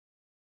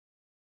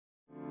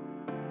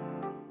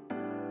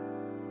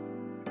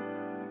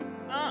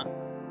Ah.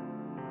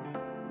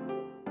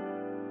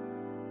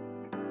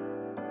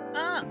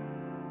 Ah.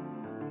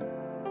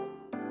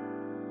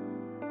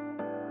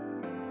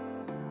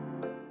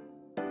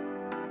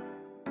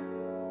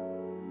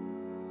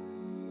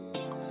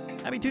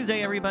 Happy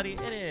Tuesday, everybody.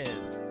 It is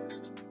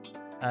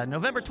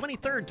November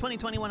 23rd,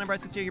 2021. I'm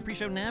Bryce, your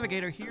pre-show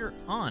navigator here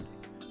on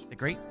the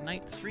Great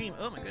Night Stream.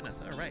 Oh my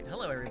goodness! All right,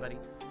 hello everybody.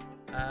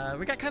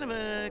 We got kind of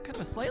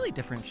a slightly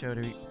different show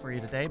for you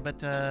today, but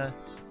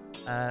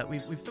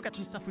we've still got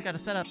some stuff we got to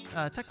set up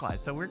tech-wise.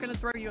 So we're gonna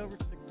throw you over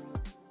to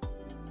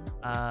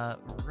the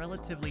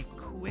relatively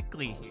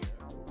quickly here.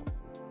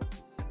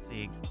 Let's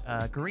see,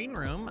 green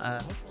room.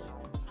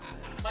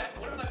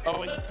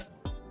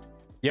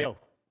 Yo.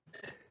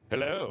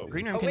 Hello.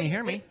 Green room, can you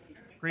hear me?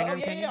 Green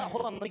room, can you? Yeah.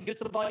 Hold on, let me get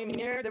to the volume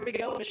here. There we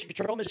go. Mission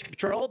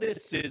Control.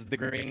 This is the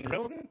green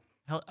room.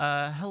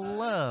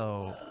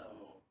 Hello.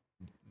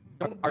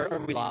 Are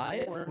we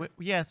live?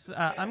 Yes,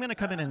 I'm going to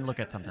come in and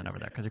look at something over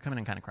there because you're coming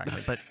in kind of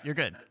crackly, but you're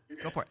good.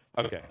 Go for it.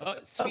 Okay.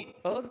 Sweet.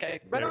 Okay.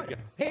 Right on.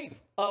 Hey,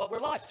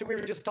 we're live. So we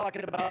were just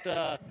talking about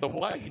the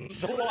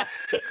whites. Wow.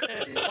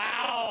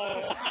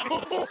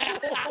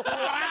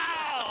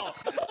 Wow!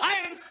 I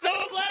am so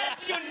glad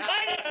you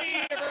invited me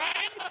here,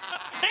 Brian.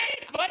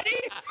 Thanks, buddy.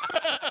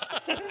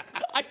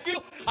 I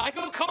feel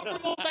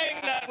comfortable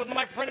saying that with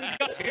my friend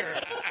Gus here.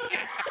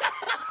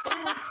 So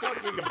we're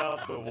talking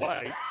about the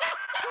whites.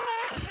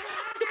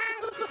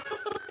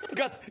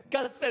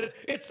 Gus says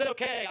it's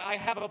okay. I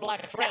have a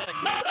black friend.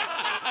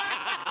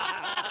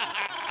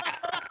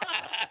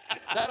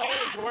 That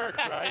always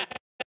works, right?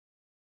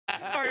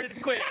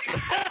 Started quick.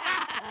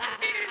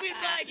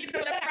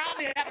 That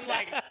probably happened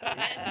like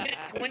minute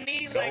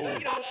 20,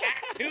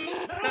 act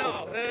 2.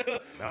 No.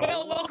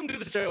 Well, welcome to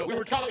the show. We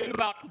were talking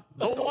about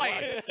the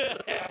whites.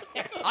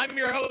 I'm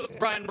your host,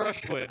 Brian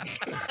Brushwood.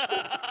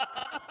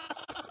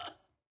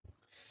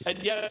 And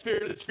yes,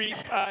 Spirit of the Street,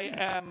 I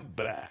am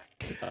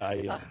back.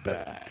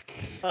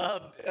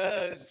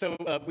 So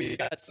we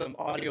got some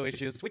audio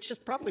issues, which is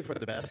probably for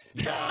the best.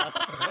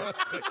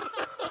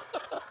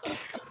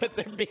 But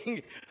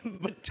the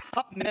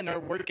top men are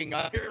working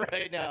on it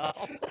right now.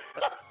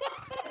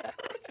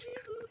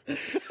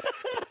 Jesus.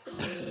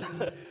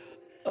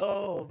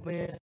 Oh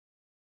man.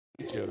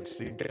 Jokes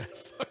seem kind of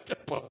fucked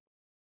up.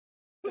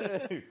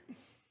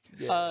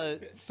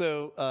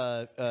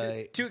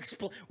 To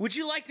explain, would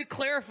you like to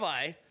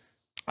clarify?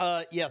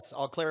 Yes,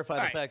 I'll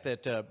clarify the fact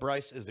that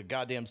Bryce is a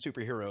goddamn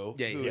superhero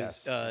who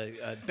is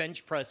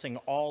bench pressing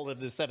all of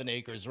the 7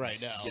 acres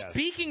right now. Yes.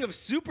 Speaking of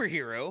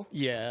superhero,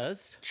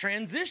 Yes.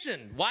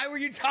 transition. Why were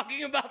you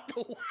talking about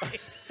the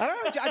whites? I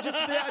don't know. I'm just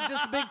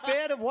a big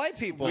fan of white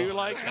people. We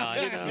like,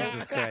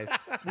 Jesus Christ.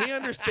 we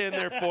understand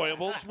their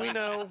foibles. We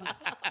know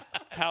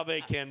how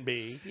they can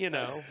be,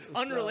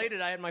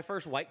 Unrelated, I had my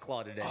first White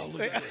Claw today.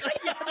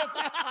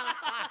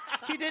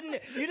 You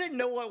didn't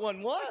know what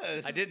one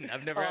was. I didn't.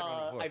 I've never had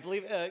one before. I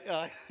believe.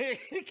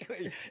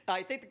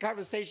 I think the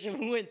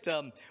conversation went.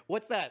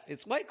 What's that?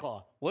 It's White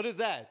Claw. What is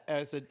that? And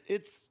I said,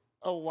 it's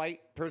a white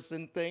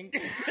person thing.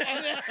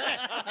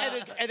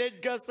 and then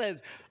Gus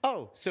says,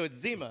 "Oh, so it's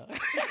Zima."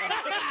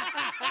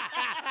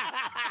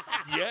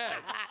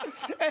 Yes.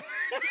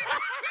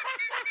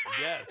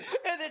 Yes.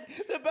 And then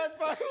the best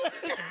part was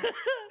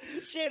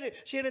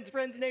Shannon's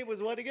friend's name was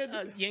what again?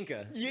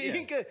 Yinka.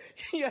 Yinka.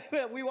 Yeah.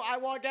 I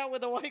walked out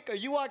with a White Claw.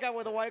 You walk out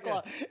with a White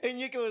Claw, and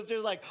Yinka was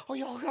just like, "Oh,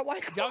 y'all got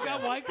White Claw. Y'all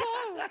got White Claw?"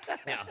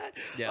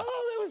 Yeah.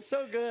 Oh, that was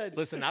so good.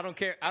 Listen, I don't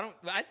care.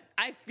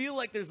 I feel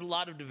like there's a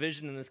lot of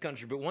division in this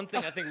country, but one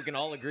thing I think we can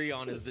all agree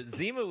on is that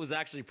Zima was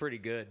actually pretty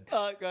good.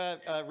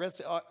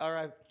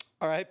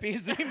 R.I.P.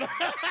 Zima.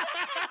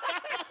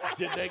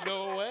 Did they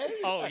go away?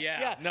 Oh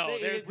yeah. No,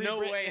 there's no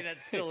we- way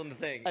that's still in the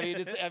thing.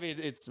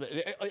 It's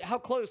how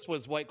close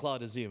was White Claw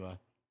to Zima?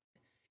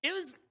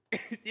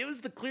 It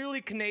was the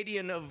clearly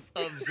Canadian of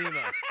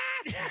Zima.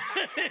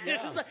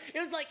 It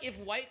was like if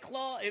White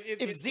Claw,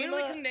 if Zima,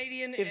 clearly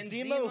Canadian if and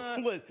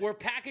Zima were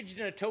packaged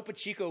in a Topo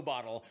Chico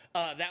bottle,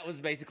 that was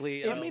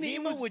basically. If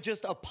Zima would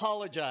just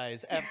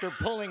apologize after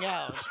pulling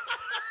out,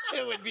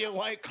 it would be a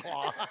White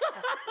Claw.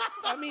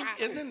 I'm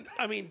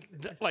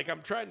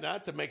trying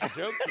not to make a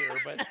joke here,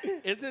 but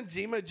isn't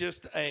Zima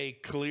just a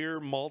clear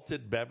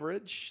malted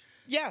beverage?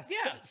 Yeah.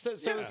 So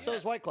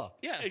is White Claw.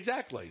 Yeah,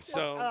 exactly.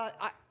 So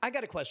I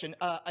got a question.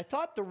 I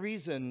thought the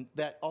reason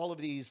that all of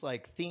these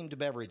themed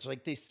beverage,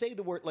 they say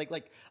the word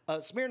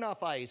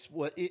Smirnoff Ice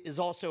is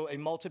also a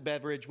malted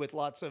beverage with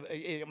lots of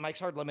Mike's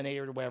Hard Lemonade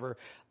or whatever.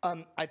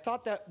 I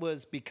thought that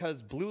was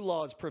because blue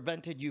laws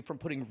prevented you from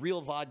putting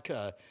real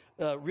vodka,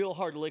 real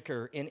hard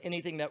liquor in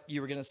anything that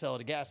you were going to sell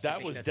at a gas station.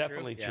 that was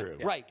definitely true.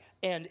 Yeah. Right.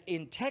 And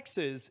in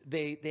Texas,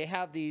 they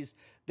have these.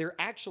 They're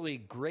actually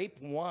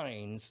grape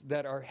wines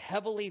that are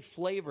heavily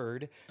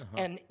flavored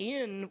and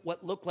in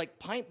what look like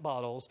pint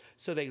bottles.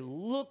 So they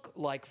look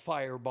like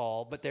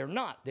Fireball, but they're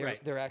not.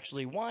 They're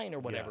actually wine or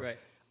whatever. Right.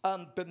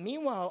 But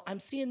meanwhile, I'm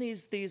seeing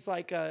these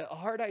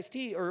hard iced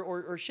tea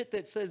or shit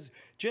that says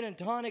gin and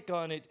tonic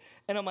on it,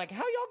 and I'm like,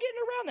 how y'all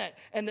getting around that?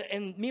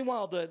 And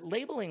meanwhile, the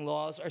labeling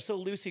laws are so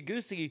loosey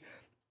goosey.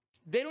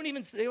 They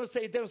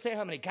don't say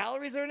how many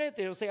calories are in it.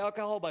 They don't say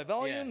alcohol by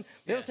volume. Yeah, They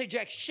yeah. don't say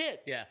jack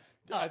shit. Yeah.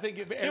 I think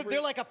if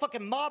They're like a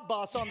fucking mob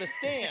boss on the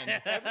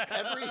stand.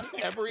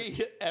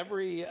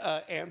 every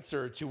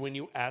answer to when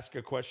you ask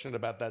a question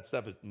about that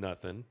stuff is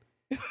nothing.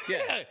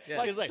 Yeah.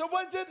 Like, So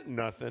what's it?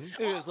 Nothing.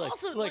 it was like,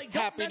 Also, like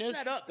don't happiness.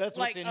 mess that up. That's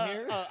what's in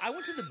here. I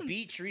went to the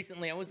beach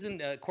recently. I was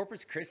in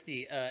Corpus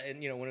Christi, and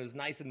when it was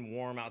nice and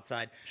warm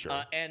outside.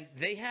 Sure. And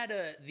they had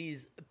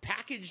these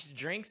packaged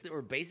drinks that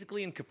were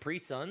basically in Capri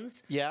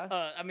Suns. Yeah.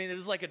 I mean, it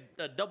was like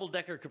a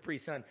double-decker Capri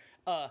Sun.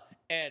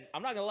 And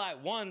I'm not gonna lie.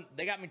 One,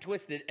 they got me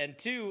twisted, and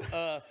two,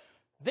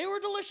 they were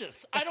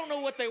delicious. I don't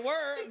know what they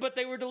were, but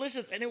they were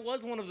delicious. And it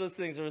was one of those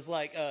things where it was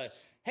like,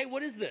 hey,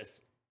 what is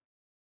this?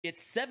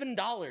 It's $7.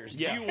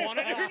 Yeah. Do you want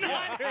it or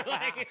not? Or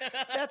like,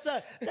 That's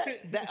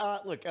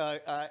look.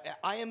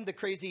 I am the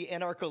crazy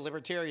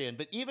anarcho-libertarian,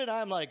 but even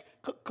I'm like,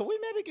 could we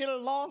maybe get a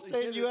law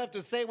saying you have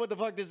to say what the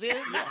fuck this is?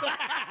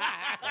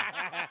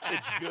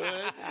 It's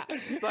good.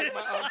 It's like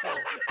my uncle.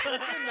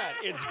 What's in that?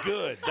 It's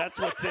good. That's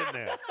what's in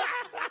there.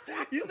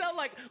 You sound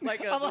like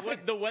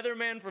the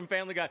weatherman from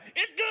Family Guy.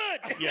 It's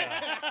good.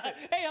 Yeah.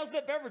 Hey, how's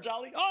that beverage,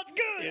 Ollie? Oh, it's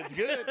good. It's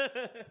good.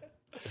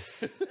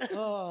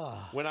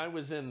 When I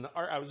was in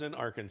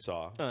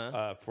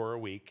Arkansas for a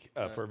week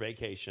for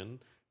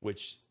vacation,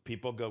 which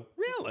people go,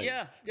 really?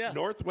 Yeah.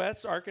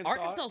 Northwest Arkansas.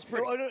 Arkansas is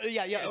pretty. Oh, no,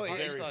 yeah. it's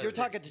very You're good.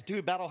 talking to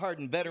two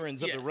battle-hardened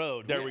veterans of Yeah. the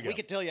road. There we go. We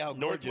can tell you how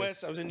Northwest.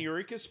 gorgeous. I was in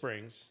Eureka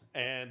Springs,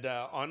 and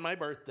on my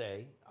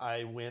birthday,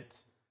 I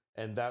went,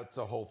 and that's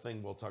a whole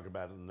thing we'll talk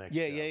about in the next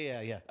show.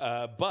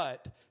 Yeah.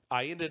 But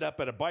I ended up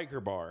at a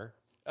biker bar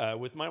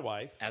with my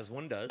wife. As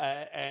one does.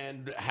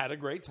 And had a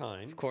great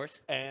time. Of course.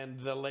 And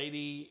the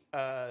lady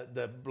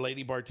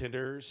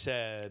bartender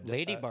said...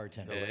 Lady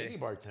bartender. The lady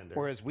bartender.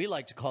 Or as we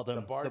like to call them,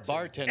 the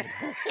bartender.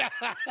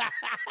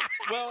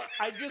 Well,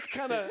 I just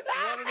kind of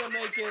wanted to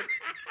make it...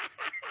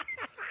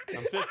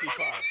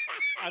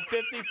 I'm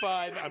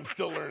 55. I'm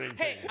still learning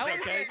Hey, things, I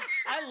would okay? say,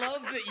 I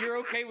love that you're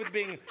okay with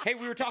being, hey,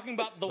 we were talking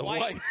about the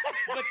whites, whites.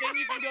 but then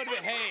you can go to,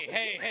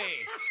 hey,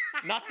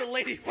 not the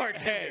lady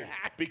bartender.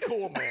 Hey, be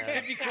cool,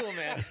 man. Be cool,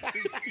 man.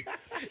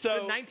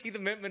 So The 19th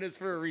Amendment is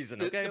for a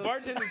reason, okay? the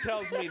bartender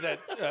tells me that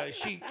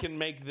she can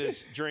make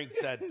this drink,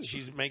 that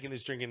she's making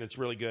this drink, and it's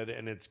really good,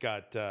 and it's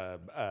got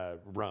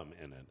rum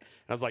in it.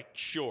 And I was like,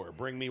 sure,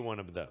 bring me one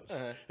of those.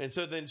 And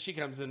so then she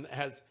comes and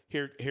has,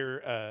 here,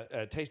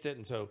 taste it.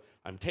 And so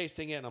I'm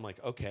tasting it, and I'm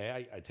like,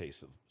 okay, I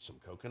taste some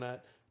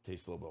coconut,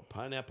 taste a little bit of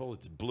pineapple.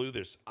 It's blue.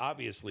 There's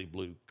obviously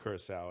blue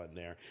curacao in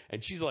there.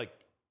 And she's like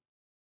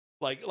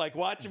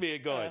watching me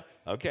and going,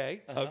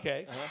 okay.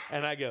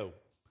 And I go,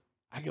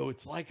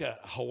 it's like a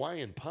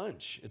Hawaiian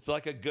punch. It's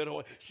like a good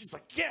Hawaiian. She's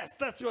like, yes,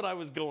 that's what I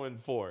was going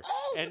for.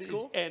 Oh, and, that's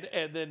cool. And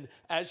then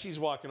as she's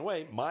walking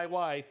away, my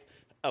wife,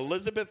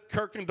 Elizabeth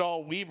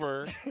Kirkendall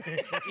Weaver,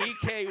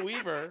 E.K.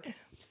 Weaver,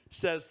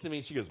 says to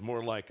me, she goes,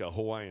 more like a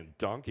Hawaiian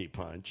donkey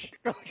punch.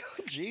 Oh,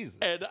 Jesus.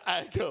 And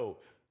I go,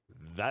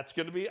 that's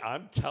going to be,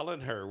 I'm telling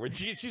her. When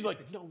she's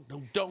like, no,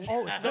 don't.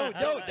 Oh, no,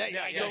 don't.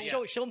 Yeah.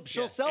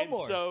 She'll sell And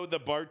more. so the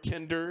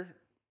bartender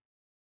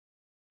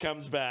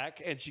comes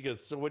back and she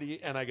goes, so what do you,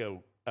 and I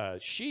go,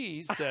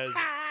 she says,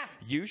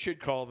 you should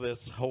call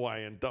this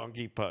Hawaiian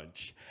donkey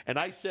punch. And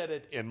I said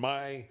it in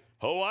my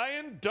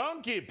Hawaiian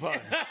donkey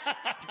punch.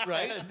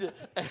 Right?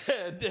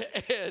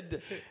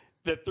 And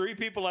the three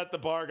people at the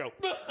bar go,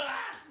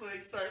 they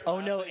start Oh,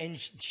 laughing. no. And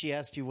she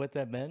asked you what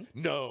that meant?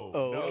 No.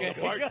 Oh, no. okay.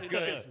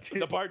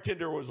 The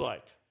bartender was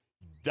like,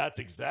 that's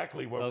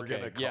exactly what we're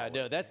going to call it.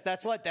 No,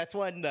 that's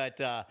one that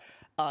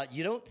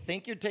you don't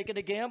think you're taking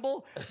a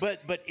gamble,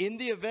 but in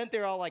the event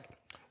they're all like,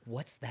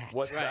 "What's that?"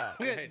 What's that?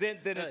 Right. Then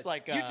it's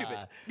like YouTube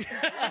it.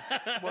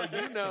 Well,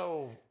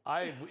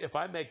 if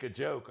I make a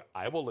joke,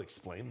 I will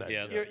explain that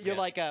Yeah, joke. you're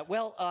like,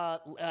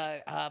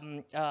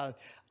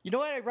 you know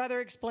what? I'd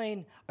rather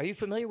explain. Are you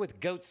familiar with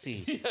goat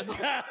seed?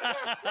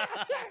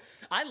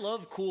 I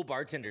love cool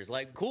bartenders.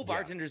 Like cool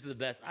bartenders are the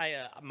best.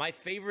 My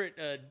favorite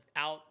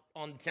out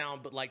on the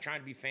town, but like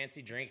trying to be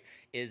fancy drink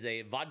is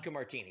a vodka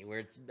martini, where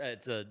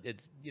it's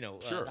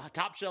Sure.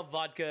 top shelf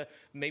vodka.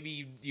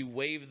 Maybe you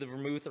wave the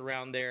vermouth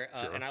around there,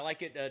 Sure. and I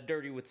like it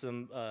dirty with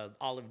some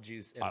olive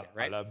juice in there. I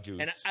Right? love juice.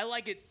 and I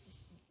like it.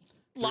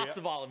 Lots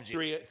of olive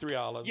juice. Three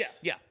olives.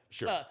 Yeah.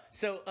 Sure.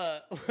 So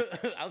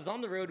I was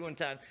on the road one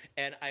time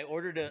and I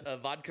ordered a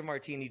vodka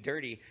martini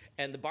dirty,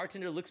 and the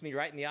bartender looks me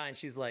right in the eye and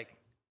she's like,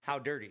 "How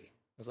dirty?"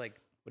 I was like,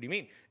 "What do you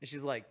mean?" And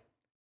she's like,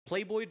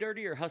 "Playboy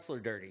dirty or hustler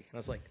dirty?" And I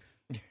was like,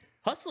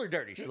 "Hustler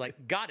dirty." She's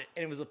like, "Got it."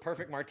 And it was a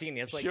perfect martini.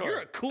 It's like, Sure. you're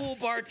a cool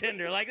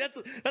bartender. Like that's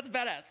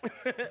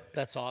badass.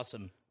 That's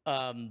awesome.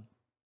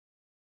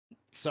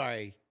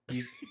 Sorry,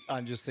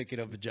 I'm just thinking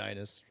of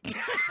vaginas.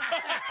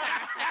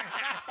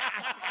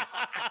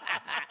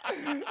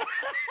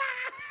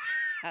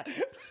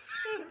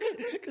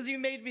 Because you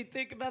made me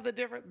think about the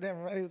different.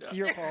 It's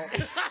your fault.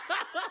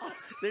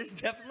 There's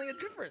definitely a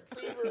difference.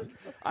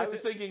 I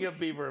was thinking of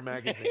Beaver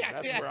magazine.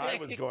 That's where I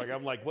was going.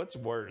 I'm like, what's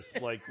worse?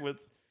 Like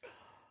with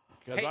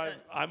Because Hey,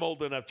 I'm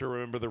old enough to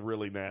remember the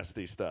really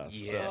nasty stuff.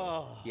 Yeah.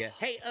 So. Yeah.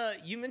 Hey,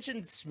 you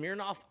mentioned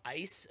Smirnoff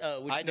Ice,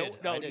 which I did.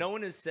 no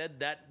one has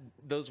said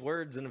those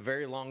words in a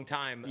very long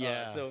time.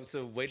 Yeah.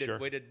 So way to Sure.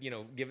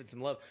 give it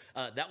some love.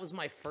 That was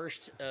my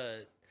first.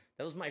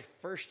 That was my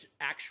first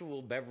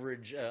actual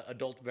beverage,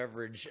 adult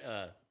beverage,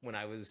 when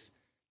I was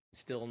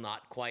still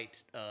not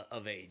quite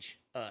of age.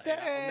 And I'll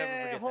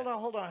never forget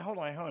hold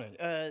that. on.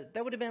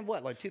 That would have been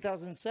what, like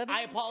 2007?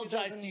 I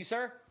apologize to you,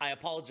 sir. I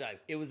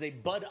apologize. It was a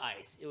Bud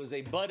Ice. Was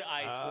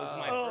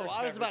my first.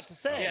 I was about beverage. to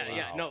say.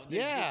 Yeah. No.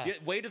 Yeah.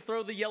 Way to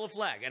throw the yellow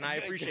flag, and I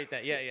appreciate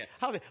that. Yeah.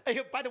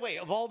 By the way,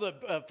 of all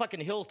the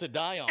fucking hills to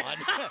die on,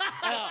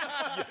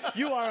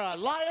 you are a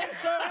liar,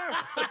 sir.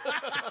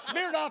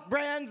 Smirnoff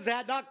Brands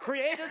had not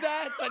created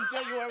that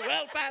until you were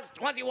well past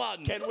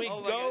 21. Can we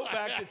go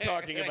back to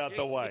talking about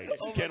the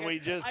whites? Can we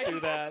just do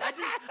that?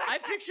 I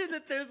picture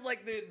that there's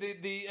like the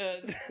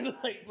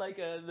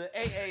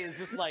AA is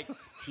just like,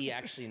 he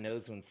actually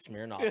knows when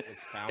Smirnoff was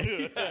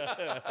founded.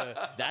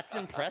 That's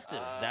impressive.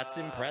 That's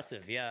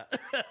impressive. Yeah.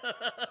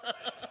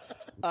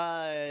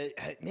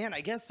 Man,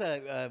 I guess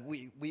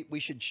we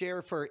should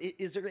share for.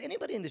 Is there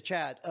anybody in the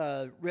chat?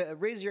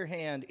 Raise your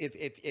hand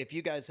if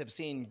you guys have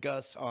seen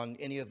Gus on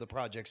any of the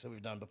projects that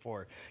we've done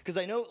before. Because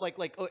I know,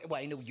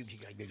 I know you.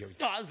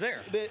 No, I was there.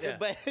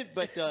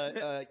 But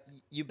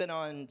you've been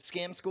on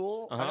Scam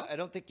School. I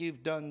don't think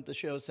you've done the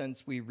show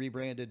since we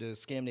rebranded to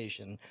Scam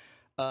Nation.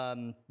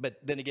 But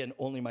then again,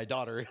 only my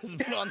daughter has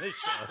been on this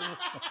show.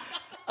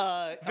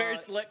 Very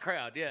select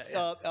crowd.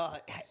 Yeah.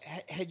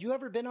 Had you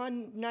ever been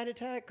on Night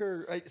Attack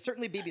or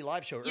certainly BB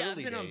Live Show? Yeah,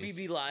 early I've been on days?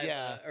 BB Live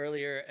Yeah.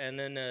 earlier, and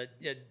then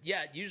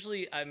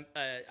usually I'm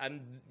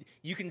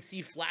you can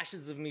see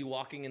flashes of me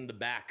walking in the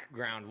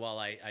background while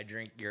I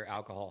drink your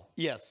alcohol.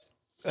 Yes.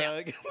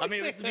 I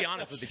mean, let's be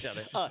honest with each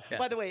other. Yeah.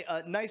 By the way,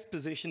 nice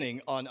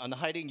positioning on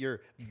hiding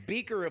your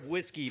beaker of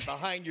whiskey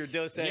behind your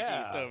Dos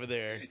Equis over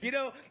there. You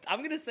know, I'm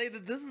going to say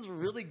that this is a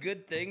really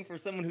good thing for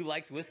someone who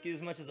likes whiskey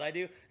as much as I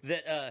do,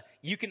 that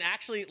you can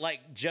actually,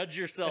 judge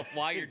yourself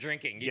while you're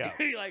drinking. You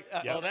can be like,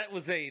 oh, that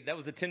was a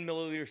 10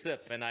 milliliter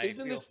sip. And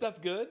Isn't this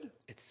stuff good?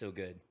 It's so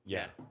good.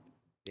 Yeah.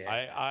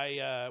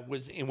 I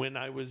was when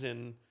I was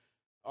in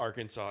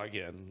Arkansas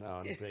again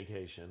on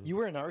vacation. You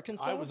were in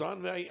Arkansas? I was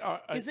on.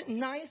 Is it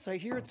nice? I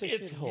hear it's a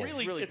It's shithole.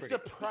 really pretty.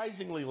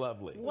 surprisingly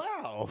lovely.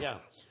 Wow. Yeah.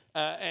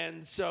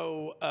 And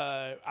so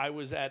I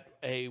was at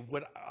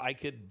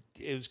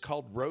it was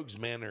called Rogues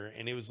Manor,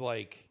 and it was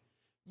like,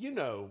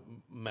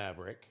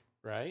 Maverick,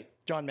 right?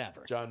 John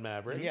Maverick. John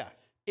Maverick. Yeah.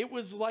 It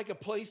was like a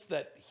place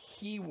that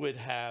he would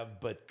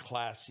have, but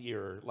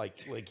classier.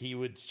 Like he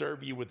would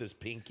serve you with his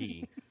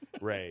pinky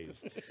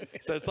raised.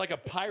 So it's like a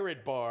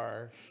pirate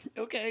bar.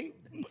 Okay.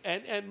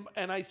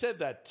 And I said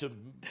that to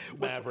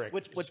Maverick.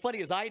 What's funny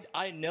is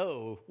I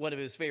know one of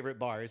his favorite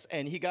bars,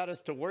 and he got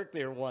us to work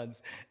there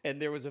once,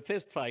 and there was a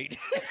fist fight.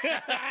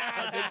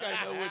 I think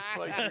I know which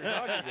place you're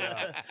talking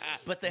about.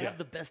 But they have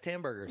the best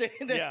hamburgers.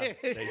 Yeah,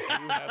 they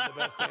do have the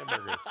best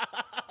hamburgers.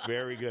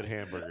 Very good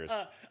hamburgers.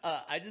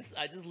 I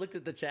just looked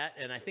at the chat,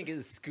 and I think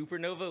his Scooper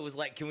Nova was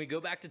like, "Can we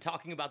go back to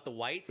talking about the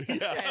whites?"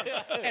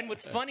 And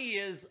what's funny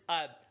is,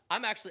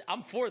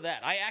 I'm for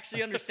that. I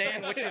actually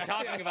understand what you're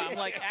talking about. I'm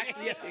like,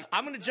 actually, yeah,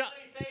 I'm gonna jump.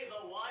 Say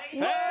the white.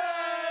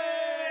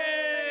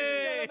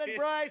 Hey! Gentlemen,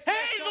 Bryce.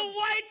 Hey, the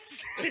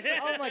whites!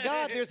 Oh my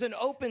God, there's an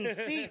open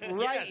seat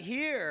right Yes.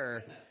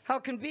 here. How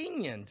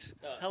convenient.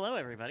 Hello,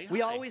 everybody. We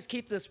Hi. always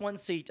keep this one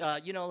seat,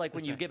 like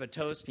when you give a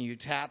toast and you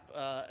tap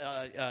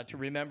to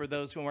remember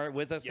those who aren't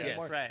with us Yes,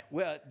 anymore. right.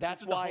 Well,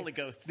 that's is the why Holy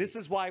Ghost this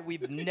is why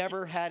we've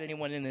never had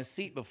anyone in this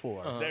seat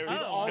before. There's We've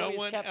no always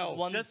one kept else.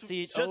 one Just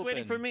seat waiting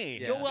open. for me.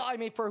 Yeah. Well, I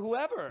mean, for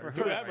whoever.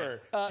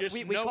 Whoever. Just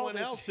we no call one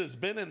this- else has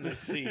been in this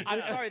seat.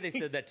 I'm sorry they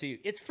said that to you.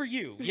 It's for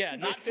you. Yeah,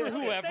 not for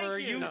whoever.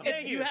 Thank you.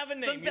 It's- you have a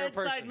name. Some You're a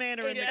bedside person.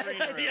 manner in the green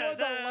room. For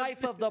the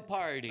life of the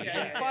party.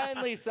 And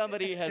finally,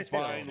 somebody has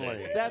Finally.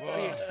 finally. That's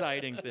the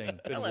exciting thing.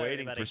 Been Hello,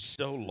 waiting everybody. for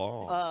so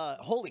long.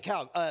 Holy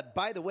cow.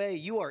 By the way,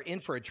 you are in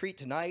for a treat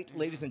tonight,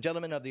 ladies and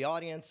gentlemen of the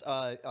audience.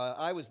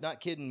 I was not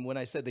kidding when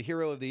I said the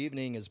hero of the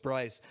evening is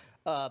Bryce.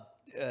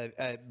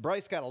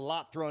 Bryce got a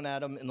lot thrown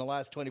at him in the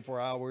last 24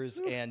 hours,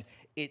 and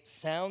it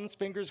sounds,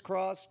 fingers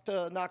crossed,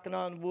 knocking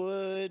on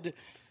wood,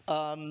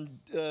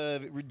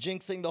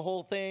 jinxing the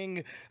whole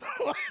thing.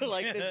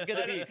 Like this is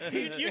going to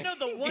be... You know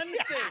the one thing,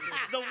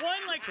 the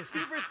one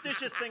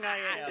superstitious thing I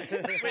am,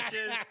 which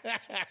is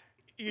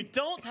you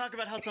don't talk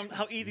about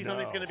how easy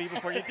something's going to be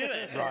before you do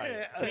it.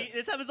 Right.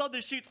 This happens on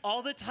the shoots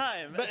all the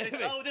time. But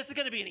this is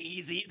going to be an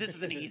easy. This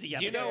is an easy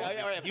episode. All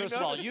right, You first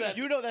of all, notice that-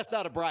 you know that's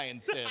not a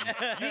Brian sin.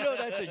 You know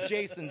that's a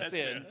Jason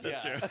sin.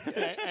 That's true.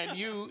 and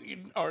you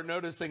are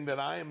noticing that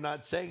I am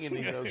not saying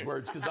any of those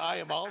words because I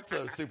am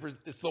also super.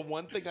 It's the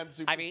one thing I'm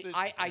super. I mean,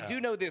 I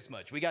do know this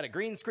much. We got a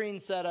green screen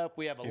set up.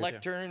 We have a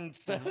lectern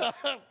set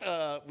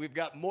up. We've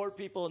got more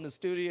people in the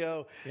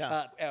studio.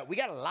 Yeah. We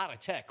got a lot of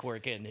tech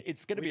working.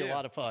 It's going to be a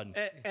lot of fun.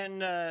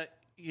 And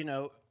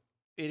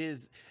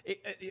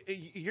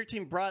your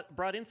team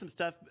brought in some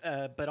stuff,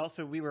 but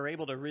also we were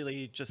able to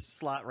really just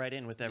slot right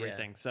in with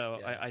everything. So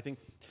I think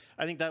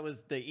that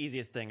was the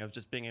easiest thing of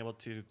just being able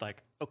to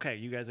like, okay,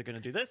 you guys are going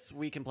to do this,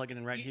 we can plug it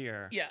in right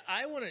here. Yeah,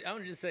 I want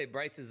to just say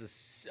Bryce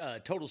is a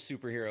total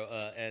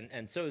superhero,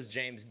 and so is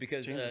James,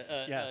 because James did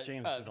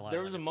a lot there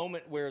of was a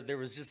moment where there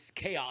was just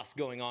chaos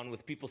going on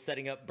with people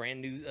setting up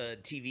brand new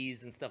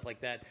TVs and stuff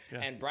like that.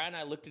 Yeah. And Brian and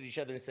I looked at each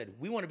other and said,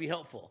 "We want to be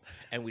helpful,"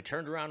 and we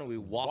turned around and we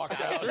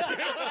walked out.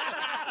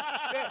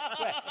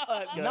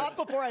 Not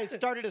before I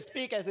started to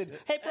speak. I said,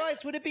 "Hey,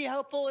 Bryce, would it be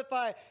helpful if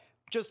I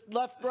just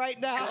left right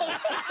now?"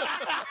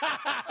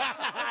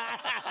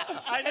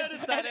 I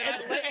noticed that, and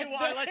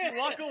I let you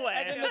walk away.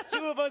 And then the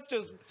two of us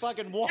just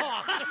fucking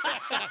walked.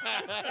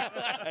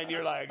 And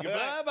you're like,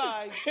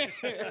 bye-bye.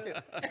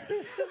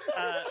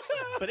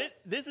 But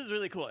this is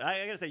really cool.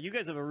 I gotta say, you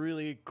guys have a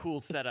really cool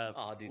setup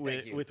Oh, dude,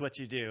 thank you. with what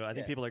you do. I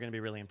think people are gonna be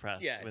really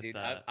impressed. Yeah, with, dude,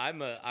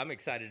 I'm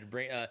excited to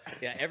bring.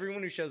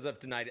 Everyone who shows up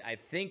tonight, I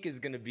think, is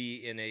going to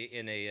be in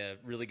a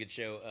really good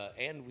show,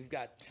 and we've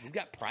got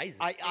prizes.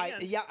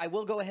 I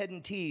will go ahead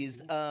and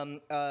tease. Go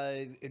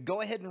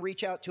ahead and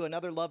reach out to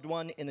another loved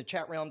one in the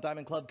Chat Realm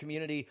Diamond Club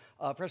community.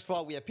 First of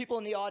all, we have people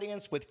in the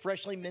audience with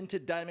freshly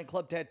minted Diamond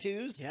Club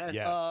tattoos. Yes.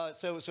 Yes.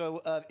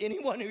 So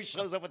anyone who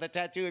shows up with a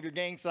tattoo of your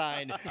gang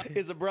sign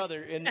is a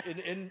brother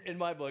in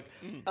my book.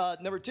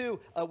 Number two,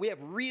 we have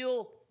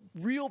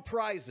real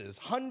prizes.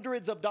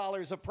 Hundreds of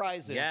dollars of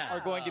prizes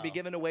are going to be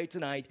given away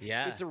tonight.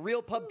 Yeah. It's a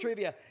real pub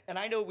trivia. And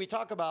I know we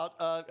talk about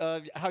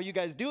how you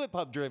guys do at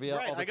pub trivia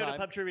Right, all the I go time. to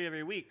pub trivia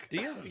every week. Do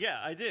you? Yeah,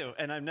 I do,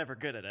 and I'm never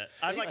good at it.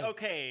 I'm like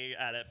okay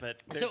at it,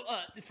 but So,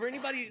 for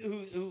anybody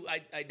who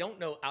I don't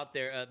know out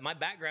there, my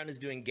background is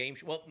doing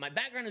my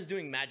background is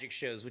doing magic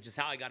shows, which is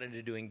how I got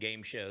into doing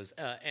game shows.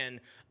 And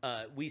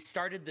we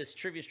started this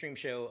trivia stream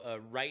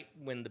show right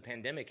when the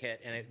pandemic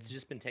hit, and it's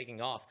just been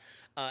taking off.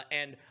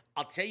 And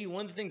I'll tell you,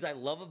 one of the things I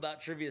love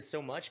about trivia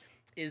so much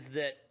is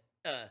that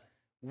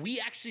we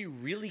actually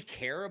really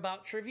care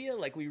about trivia.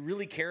 Like, we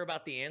really care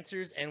about the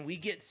answers, and we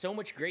get so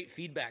much great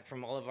feedback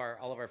from all of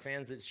our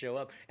fans that show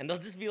up, and they'll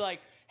just be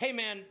like, "Hey,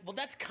 man, well,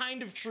 that's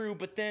kind of true,"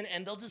 but then,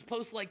 and they'll just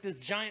post like this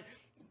giant,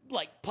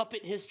 like,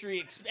 puppet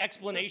history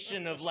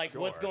explanation of like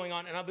what's going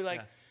on, and I'll be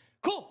like,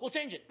 "Cool, we'll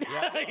change it."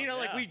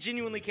 Like, we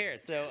genuinely care.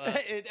 So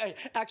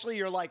Actually,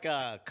 you're like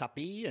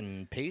copy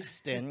and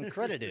paste and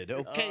credited.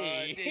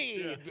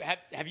 Okay.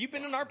 have you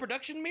been in our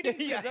production meetings?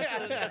 'Cause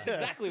that's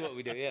exactly what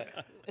we do.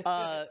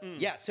 Yeah.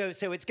 Yeah. So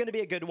it's going to be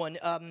a good one.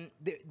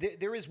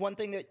 There is one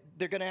thing that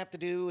they're going to have to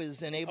do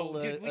is enable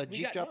a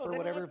Jeep jump or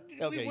whatever.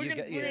 Okay, we're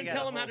going to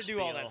tell them how to do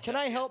all that stuff. Can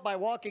I help by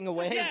walking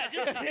away? Yeah,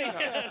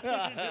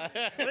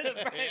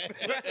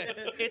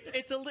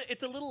 it's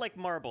a little like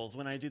marbles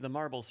when I do the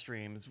marble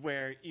streams,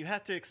 where you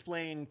have to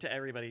explain to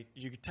everybody.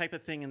 You type a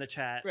thing in the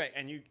chat, right?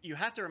 And you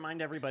have to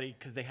remind everybody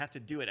because they have to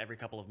do it every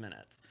couple of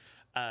minutes.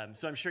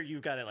 So I'm sure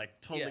you've got it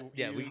like totally.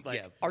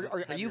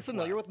 Are you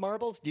familiar with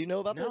marbles? Do you know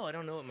about this? No, I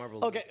don't know what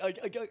marbles. Okay,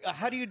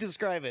 how do you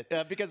describe it?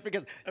 Because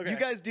you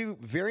guys do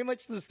very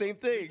much the same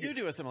thing. You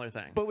do a similar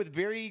thing, but with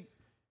very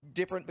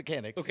different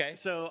mechanics. Okay.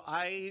 So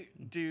I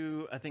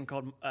do a thing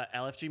called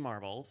LFG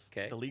Marbles,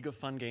 the League of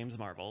Fun Games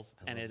Marbles,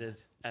 and it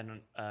is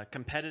a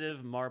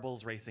competitive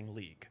marbles racing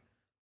league.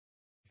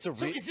 So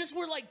is this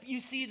where, like, you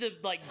see the,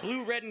 like,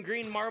 blue, red, and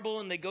green marble,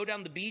 and they go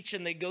down the beach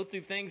and they go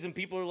through things, and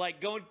people are like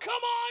going, "Come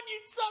on,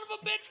 you son of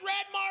a bitch,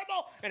 red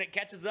marble!" and it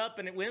catches up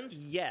and it wins?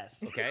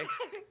 Yes. Okay.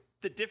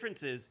 The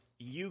difference is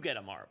you get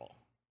a marble.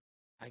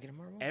 I get a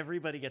marble?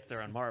 Everybody gets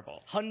their own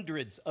marble.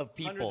 Hundreds of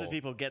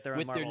people get their own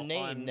with marble their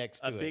name on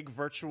next to a big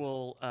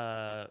virtual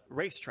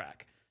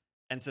racetrack.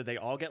 And so they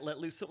all get let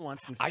loose at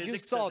once. And I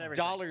just saw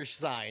dollar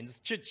signs.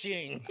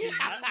 Cha-ching.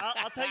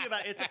 I'll tell you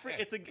about it.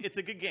 It's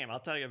a good game. I'll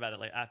tell you about it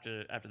like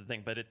after the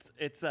thing. But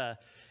it's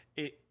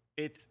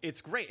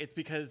great. It's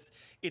because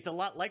it's a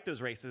lot like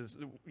those races.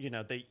 You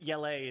know, the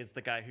Yele is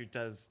the guy who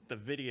does the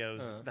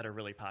videos that are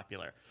really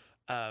popular.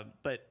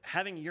 But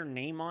having your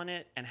name on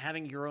it and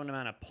having your own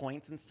amount of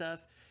points and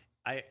stuff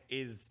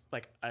is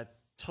like a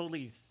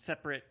totally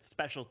separate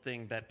special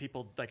thing that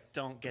people like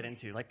don't get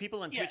into. Like,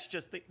 people on Twitch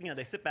just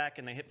they sit back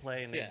and they hit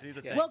play and they do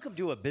the thing. Welcome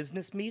to a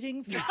business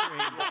meeting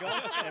featuring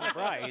Gus and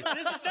Bryce,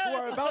 who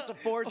are about to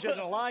forge an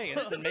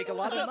alliance and make a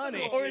lot of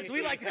money. Or as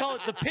we like to call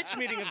it, the pitch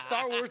meeting of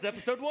Star Wars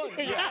Episode 1.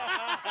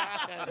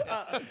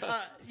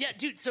 Yeah,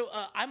 dude. So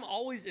I'm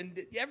always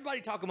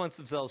everybody talk amongst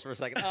themselves for a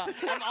second.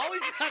 I'm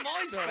always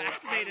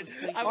fascinated.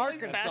 I'm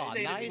always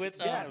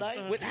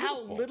fascinated with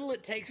how little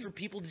it takes for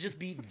people to just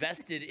be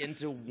vested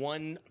into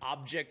one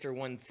object or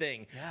one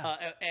thing.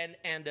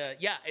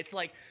 It's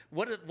like,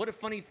 what a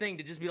funny thing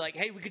to just be like,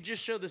 "Hey, we could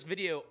just show this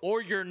video,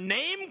 or your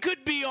name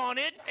could be on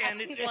it,"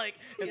 and it's like,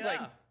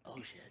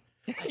 oh shit,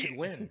 I could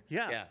win.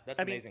 Yeah,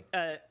 that's amazing.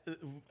 I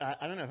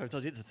don't know if I've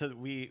told you this. So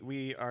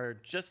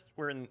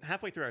we're in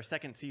halfway through our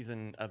second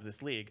season of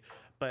this league,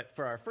 but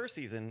for our first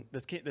season,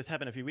 this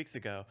happened a few weeks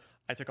ago.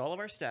 I took all of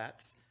our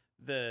stats.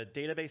 The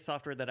database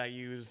software that I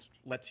use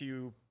lets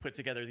you put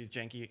together these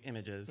janky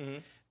images.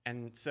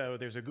 And so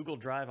there's a Google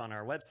Drive on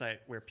our website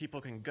where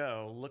people can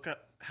go look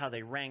up how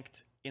they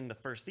ranked in the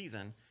first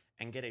season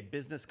and get a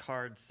business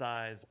card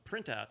size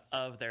printout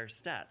of their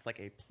stats, like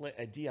a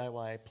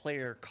DIY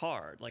player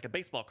card, like a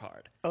baseball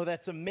card. Oh,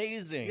 that's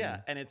amazing.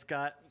 Yeah, and it's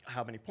got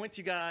how many points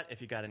you got,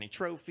 if you got any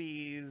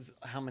trophies,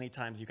 how many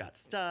times you got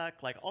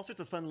stuck, like all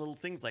sorts of fun little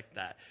things like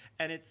that.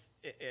 And it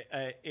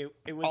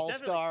was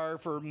All-Star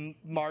for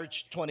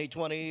March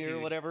 2020 or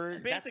Dude, whatever.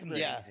 That's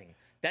Basically, amazing.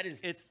 That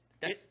is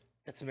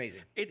that's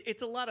amazing.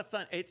 It's a lot of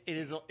fun. It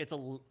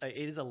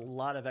is a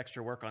lot of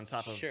extra work on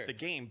top of Sure. the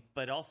game,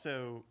 but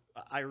also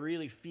I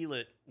really feel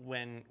it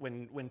when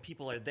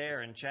people are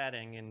there and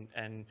chatting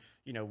and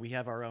you know, we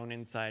have our own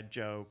inside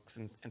jokes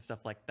and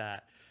stuff like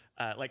that.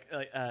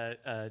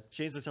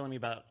 James was telling me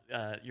about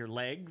your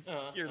legs.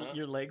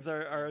 Your legs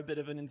are a bit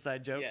of an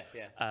inside joke.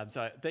 Yeah.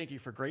 So thank you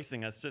for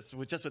gracing us just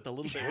with a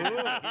little bit.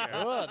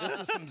 Oh, this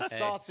is some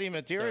saucy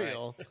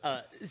material.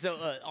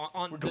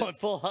 On We're going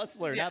full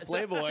hustler, not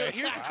Playboy. So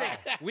here's the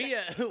thing: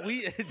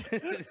 we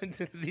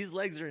these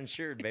legs are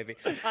insured, baby.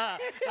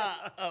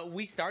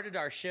 We started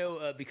our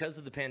show because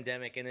of the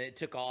pandemic, and it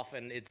took off,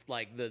 and it's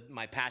like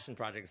my passion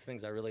projects,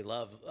 things I really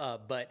love.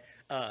 But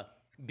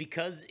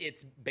because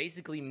it's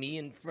basically me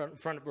in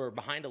front or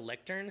behind a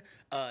lectern,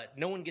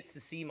 no one gets to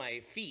see my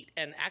feet.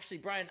 And actually,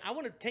 Brian, I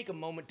want to take a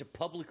moment to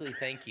publicly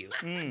thank you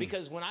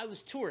because when I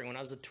was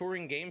a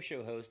touring game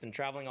show host and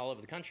traveling all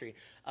over the country,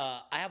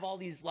 I have all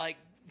these like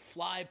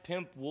fly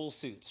pimp wool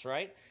suits,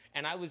 right?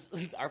 And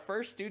our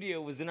first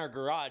studio was in our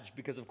garage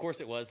because of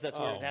course it was. That's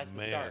where it has to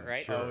start,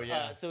 right? Sure. Oh,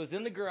 yeah. So it was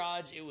in the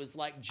garage. It was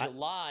like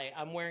July.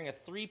 I'm wearing a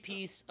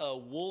 3-piece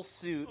wool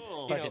suit.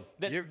 You know,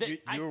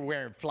 You were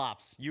wearing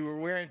flops. You were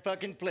wearing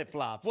fucking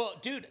flip-flops. well,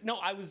 dude, no,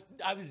 I was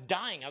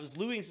dying. I was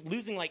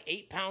losing like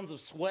 8 pounds of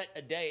sweat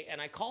a day, and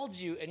I called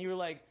you, and you were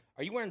like,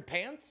 "Are you wearing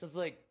pants?" I was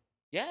like,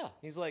 "Yeah."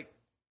 He's like,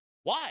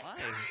 "Why?"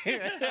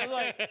 I was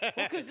like, "Well,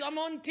 because I'm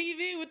on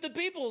TV with the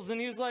peoples,"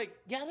 and he was like,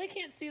 "Yeah, they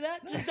can't see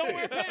that. Just don't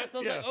wear pants." I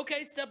was like,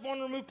 "Okay, step 1,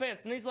 remove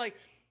pants." And he's like,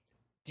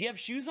 "Do you have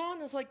shoes on?"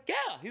 I was like, "Yeah."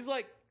 He's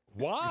like,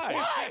 Why?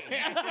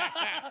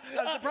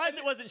 I'm surprised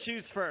it wasn't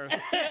shoes first.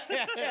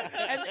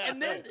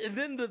 and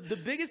then the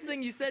biggest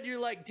thing you said, you're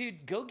like,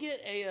 dude, go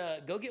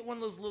get one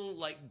of those little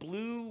like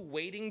blue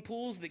wading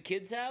pools that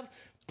kids have.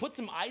 Put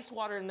some ice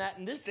water in that,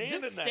 and stand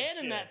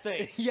in that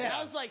thing. Yes. And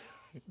I was like,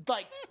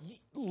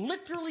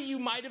 literally, you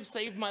might have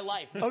saved my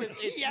life because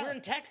we're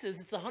in Texas.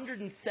 It's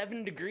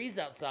 107 degrees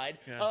outside.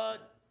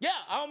 Yeah.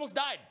 I almost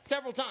died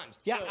several times.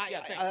 Yeah,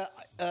 So,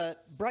 thanks.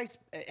 Bryce,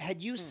 had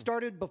you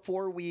started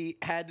before we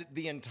had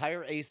the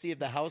entire AC of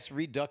the house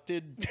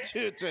reducted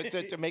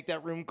to make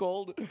that room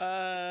cold? I'm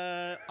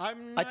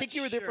not I think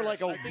you were there for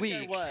like a I think I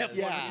week. was. Step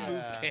Yeah. one,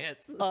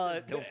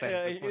 remove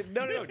pants.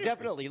 No,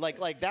 definitely.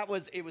 Like that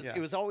was it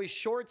was always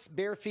shorts,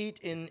 bare feet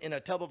in a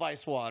tub of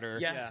ice water,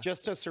 Yeah.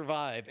 just to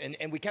survive.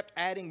 And we kept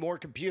adding more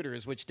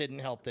computers, which didn't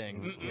help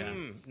things.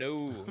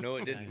 No,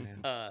 it didn't.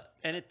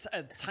 And it's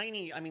a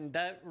tiny. I mean,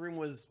 that room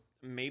was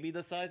maybe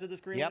the size of this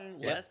green Yep, room,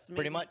 yep, less,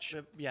 pretty maybe. much.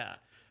 Yeah,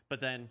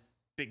 but then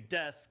big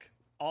desk.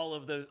 All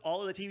of the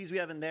TVs we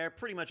have in there,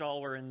 pretty much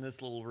all were in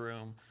this little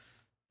room.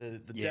 The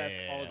desk,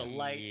 all of the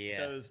lights,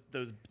 Yeah.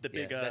 the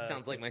big. That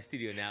sounds like my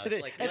studio now.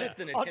 It's like And less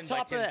then than a 10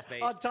 by 10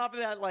 space. On top of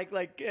that, like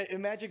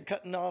imagine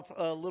cutting off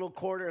a little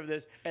quarter of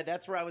this, and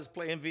that's where I was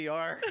playing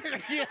VR.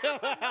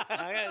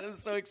 I'm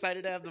so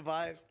excited to have the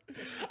Vive.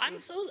 I'm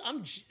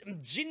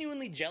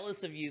genuinely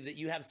jealous of you that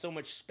you have so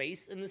much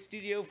space in the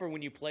studio for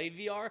when you play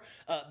VR,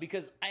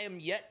 because I am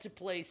yet to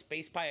play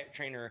Space Pirate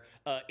Trainer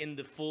in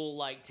the full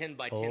like 10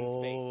 by 10 space.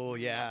 Oh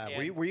yeah,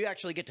 And- where you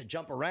actually get to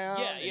jump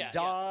around, and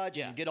dodge,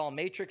 and get all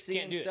matrixy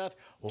Can't and do it. stuff.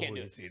 Can't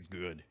do it's it. It's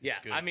good. Yeah, It's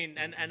good. I mean,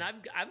 and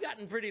I've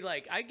gotten pretty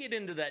like I get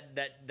into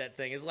that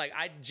thing. It's like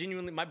I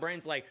genuinely my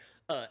brain's like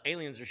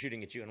aliens are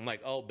shooting at you, and I'm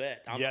like, oh,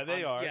 bet. Yeah,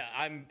 they are. Yeah,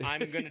 I'm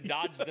gonna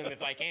dodge them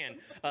if I can.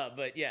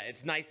 But yeah,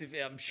 it's nice if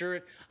I'm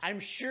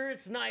sure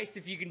it's nice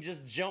if you can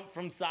just jump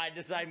from side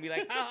to side and be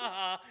like, ha ha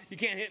ha, you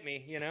can't hit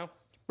me, you know.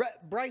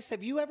 Bryce,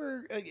 have you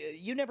ever?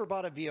 You never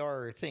bought a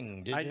VR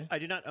thing, did you? I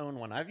do not own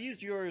one. I've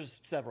used yours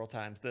several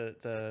times.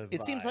 The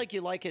It seems Vive. like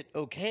you like it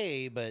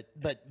okay, but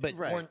Right.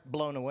 weren't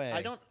blown away.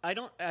 I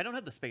don't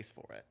have the space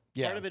for it.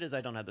 Yeah. Part of it is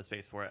I don't have the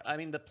space for it. I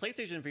mean, the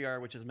PlayStation VR,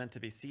 which is meant to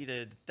be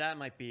seated, that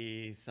might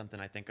be something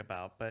I think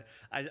about, but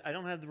I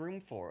don't have the room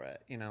for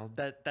it. You know,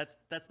 that's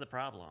the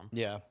problem.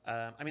 Yeah.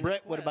 I mean,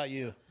 Brett, the what Quest- about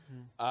you?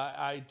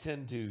 I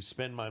tend to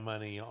spend my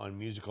money on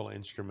musical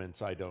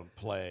instruments I don't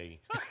play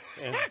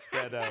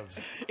instead of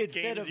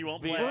Instead Games of you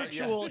won't play.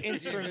 virtual Yes.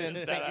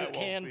 instruments That I that you won't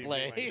can be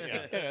play. doing,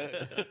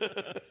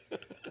 yeah.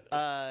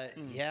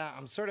 Yeah,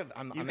 I'm sort of.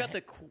 You've got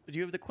the. Do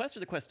you have the Quest or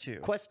the Quest 2?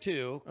 Quest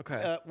 2,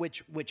 Okay.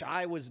 which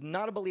I was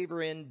not a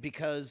believer in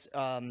because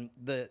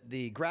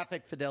the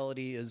graphic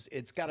fidelity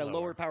it's got a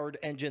lower powered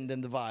engine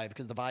than the Vive,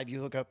 because the Vive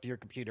you hook up to your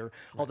computer,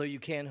 although you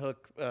can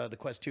hook the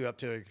Quest 2 up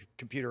to a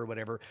computer or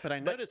whatever. But I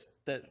noticed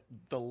that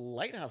the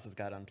lighthouses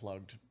got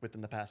unplugged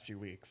within the past few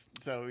weeks.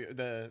 So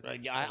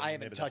I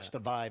haven't touched the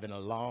Vive in a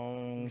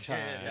long time.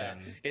 Yeah.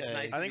 It's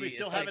nice. I think we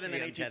still have it in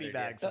an HEB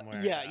bag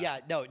somewhere.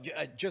 No,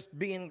 just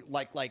being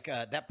like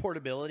that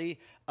portability.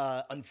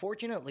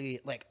 Unfortunately,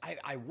 like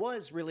I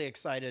was really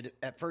excited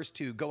at first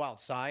to go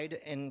outside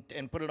and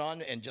put it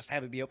on and just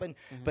have it be open,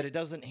 but it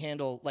doesn't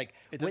handle like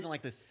It doesn't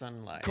like the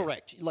sunlight.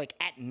 correct. Like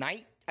at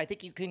night, I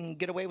think you can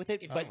get away with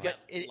it, but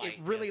it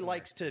really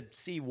likes to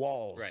see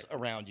walls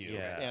around you,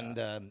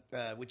 and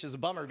which is a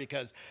bummer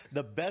because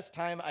the best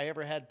time I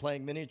ever had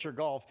playing miniature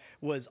golf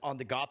was on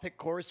the Gothic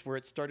course where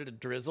it started to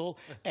drizzle,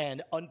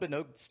 and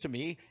unbeknownst to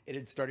me, it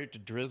had started to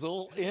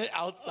drizzle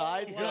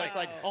outside. So it's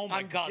like, oh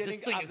my God, this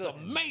thing is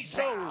amazing.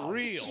 So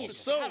real,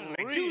 so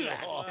real.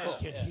 I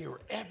can hear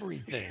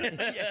everything.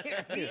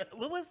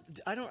 What was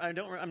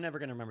I'm never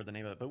gonna remember the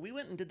name of it, but we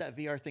went and did that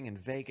VR thing in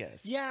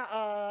Vegas.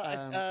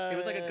 Yeah, it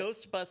was like a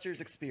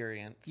Ghostbusters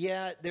experience.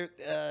 Yeah,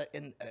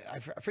 and I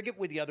forget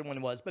what the other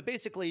one was, but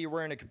basically you're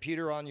wearing a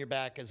computer on your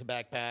back as a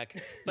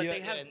backpack. But You- they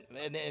have-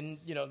 and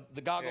you know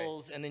the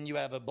goggles, and then you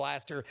have a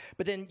blaster.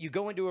 But then you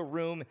go into a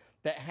room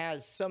that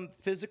has some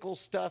physical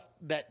stuff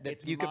that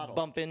It's you could modeled.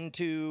 bump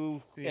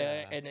into,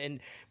 Yeah. and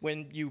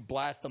when you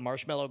blast the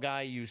marshmallow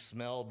guy, you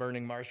smell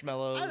burning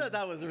marshmallows. I thought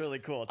that was really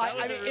cool. I That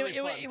was mean, a really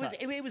fun it was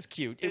touch. it was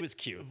cute. It was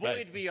cute.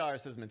 Void VR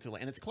says Mitsula,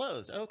 and it's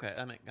closed. Okay,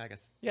 I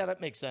guess. Yeah,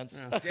 that makes sense.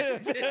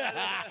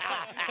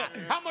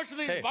 How much do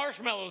these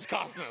marshmallows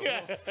cost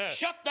us?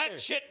 Shut that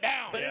shit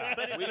down. But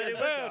it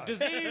was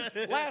Disease.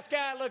 Last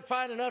guy looked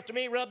fine enough to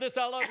me. Rub this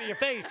all over your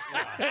face.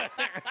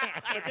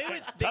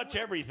 Touch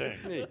everything.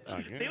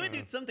 They would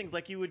do some things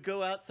like you would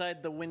go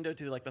outside the window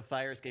to like the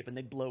fire escape, and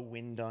they'd blow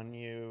wind on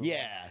you.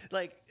 Yeah.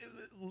 like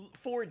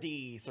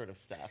 4D sort of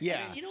stuff.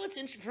 Yeah. You know what's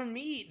interesting for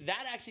me?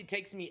 That actually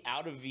takes me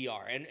out of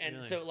VR,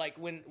 and so like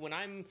when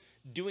I'm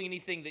doing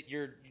anything that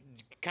you're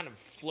kind of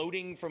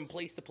floating from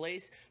place to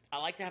place, I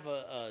like to have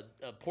a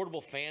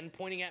portable fan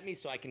pointing at me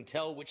so I can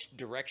tell which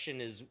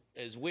direction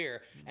is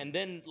where, and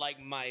then like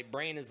my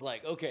brain is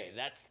like, okay,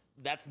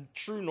 that's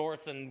true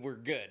north, and we're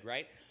good,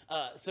 right?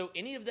 So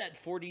any of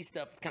that 4D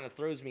stuff kind of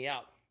throws me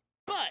out.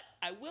 But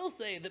I will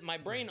say that my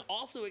brain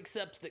also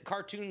accepts that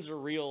cartoons are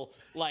real,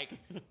 like,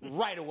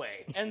 right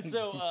away. And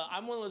so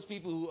I'm one of those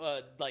people who,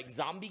 like,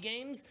 zombie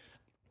games,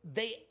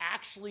 they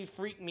actually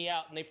freak me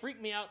out. And they freak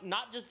me out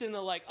not just in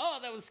a, like, oh,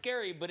 that was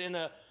scary, but in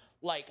a,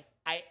 like,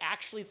 I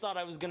actually thought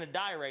I was going to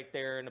die right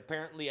there, and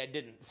apparently I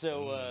didn't.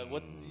 So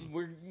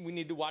we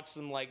need to watch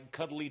some, like,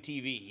 cuddly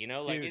TV, you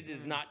know? Like, Dude. it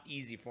is not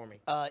easy for me.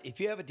 If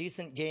you have a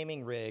decent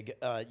gaming rig,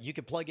 you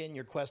could plug in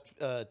your Quest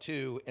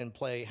 2 and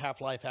play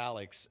Half-Life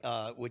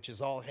Alyx, which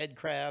is all head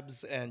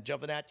crabs and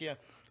jumping at you.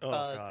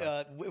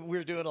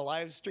 We're doing a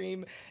live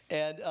stream,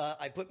 and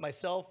I put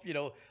myself, you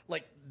know,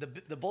 like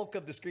the bulk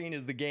of the screen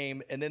is the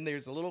game, and then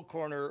there's a little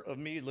corner of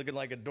me looking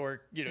like a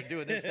dork, you know,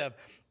 doing this stuff.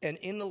 And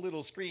in the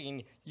little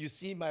screen, you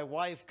see my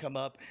wife come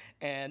up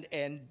and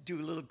do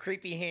little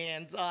creepy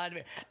hands on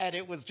me, and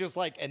it was just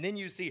like, and then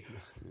you see,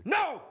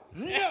 no.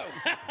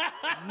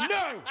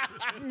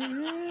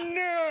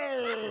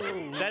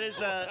 That is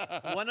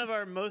one of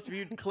our most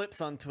viewed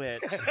clips on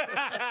Twitch. Is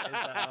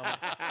that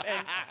moment.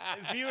 And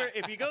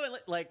if you go and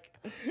like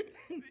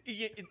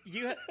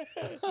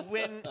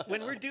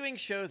when we're doing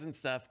shows and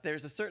stuff,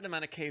 there's a certain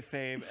amount of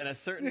kayfabe and a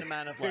certain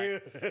amount of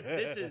like,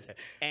 this is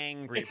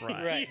angry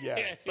Brian. Right,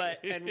 yes.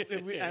 But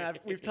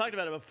we've talked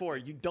about it before.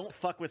 You don't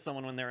fuck with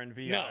someone when they're in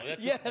VR. No,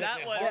 that's Yes,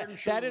 that was hard and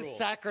true that is rule.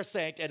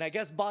 sacrosanct, and I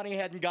guess Bonnie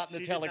hadn't gotten the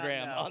She did not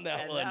telegram know. on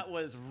that and one. that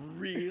was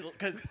real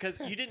because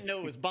you didn't know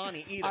it was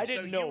Bonnie either. I so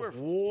didn't you know were,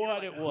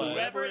 what it was.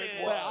 Whoever it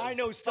But was. I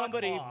know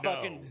somebody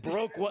fucking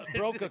broke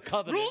a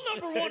covenant. Rule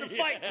number one of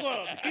Fight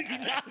Club: you do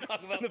not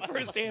talk about The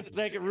first and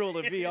second rule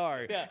of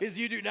VR Yeah. is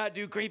you do not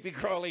do creepy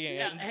crawly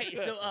hands. Hey,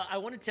 so I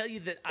want to tell you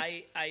that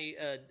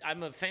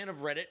I'm a fan of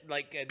Reddit,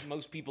 like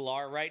most people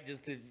are, right?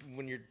 Just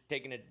when you're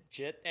taking a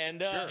shit,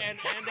 and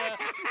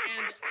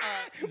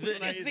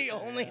It's the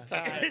only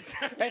time. It's-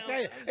 That's you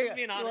know, just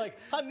being honest. like,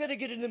 I'm gonna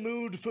get in the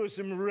mood for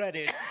some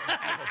Reddit.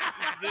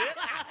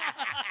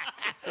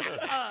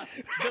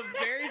 The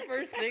very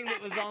first thing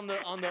that was on the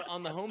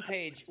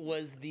homepage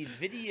was the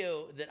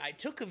video that I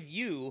took of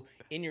you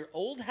in your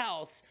old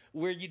house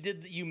where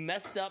you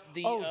messed up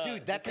the. Oh,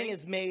 dude, that the thing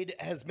has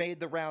made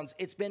the rounds.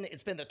 It's been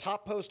the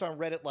top post on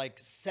Reddit like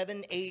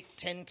 7, 8,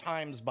 10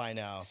 times by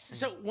now.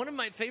 So one of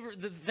my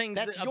favorite things.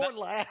 That's your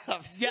laugh.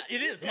 Yeah,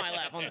 it is my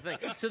laugh on the thing.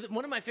 So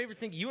one of my favorite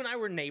things. You and I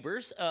were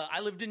neighbors. I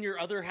lived in your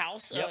other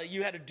house. Yep.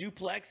 You had a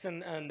duplex,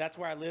 and that's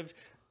where I lived.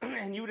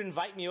 And you would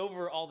invite me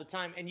over all the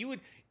time, and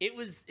it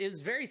was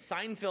very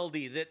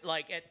Seinfeldy that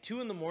like at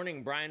 2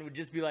 a.m. Brian would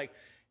just be like,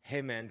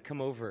 "Hey man, come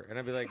over," and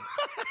I'd be like,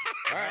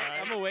 all right,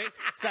 I'm gonna wait.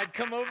 So I'd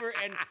come over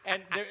and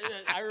there,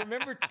 I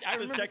remember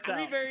checks three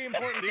out. very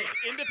important things.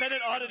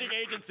 Independent auditing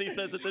agency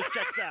says that this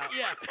checks out.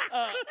 Yeah.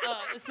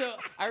 So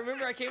I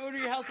remember I came over to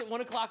your house at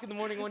 1 o'clock in the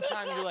morning one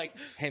time. And you're like,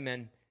 "Hey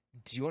man,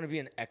 do you want to be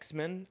an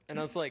X-Men?" And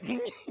I was like,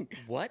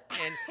 "What?"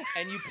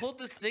 And you pulled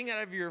this thing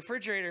out of your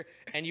refrigerator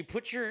and you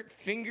put your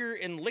finger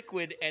in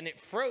liquid and it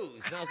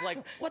froze. And I was like,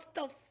 "What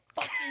the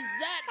fuck is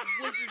that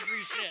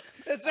wizardry shit?"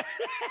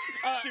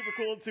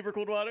 Super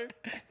cooled water.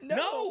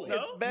 No,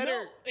 it's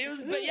better. No, it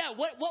was, but yeah.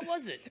 What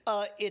was it?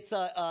 It's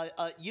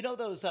you know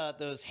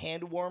those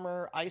hand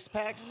warmer ice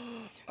packs.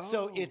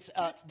 So it's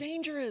That's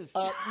dangerous.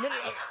 no,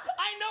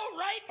 I know,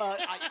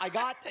 right? I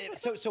got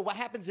so what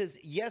happens is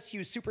yes,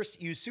 you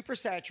super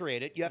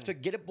saturate it. You have to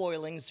get it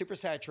boiling, super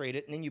saturate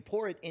it, and then you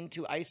pour it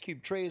into ice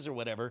cube trays or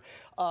whatever.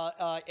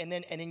 And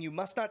then you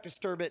must not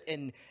disturb it.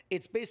 And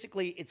it's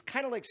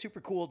kind of like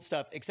super cooled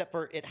stuff, except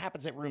for it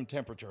happens at room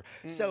temperature.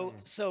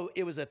 So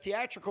it was a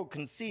theatrical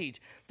conceit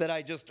that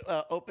I just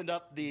opened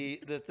up the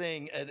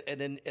thing and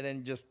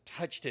then just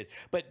touched it.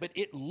 But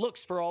it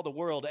looks for all the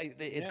world.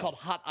 It's called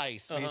hot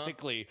ice,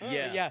 basically.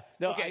 Yeah.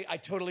 No, Okay. I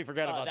totally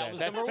forgot about that. That was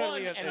That's number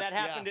totally one, and that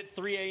happened at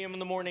 3 a.m. in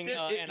the morning.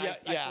 And I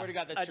swear to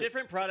God, that's a true.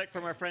 different product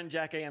from our friend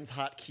Jack AM's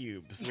hot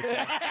cubes, which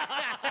are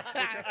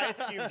ice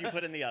cubes you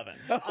put in the oven.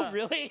 Oh,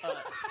 really?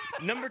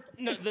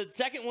 The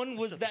second one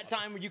was that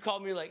time where you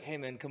called me like, "Hey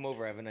man, come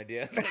over, I have an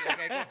idea."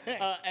 Okay,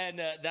 cool. And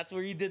that's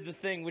where you did the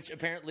thing, which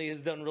apparently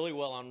has done really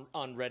well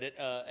on Reddit,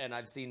 and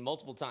I've seen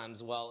multiple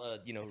times while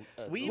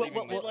We living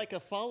even did this. like a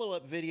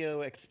follow-up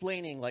video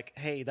explaining, like,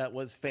 hey, that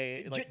was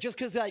fake. Like, Just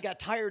because I got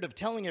tired of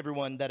telling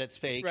everyone that it's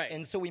fake, Right.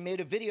 and so we made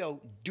a video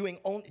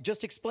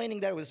just explaining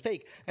that it was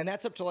fake, and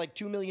that's up to like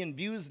 2 million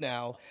views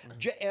now.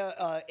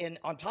 And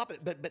on top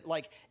of it, but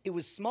like it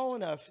was small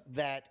enough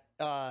that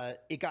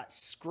it got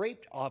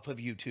scraped off of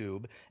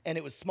YouTube, and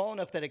it was small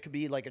enough that it could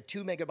be like a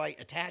 2 megabyte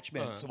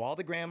attachment. So all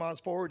the grandmas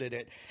forwarded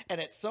it.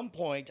 And at some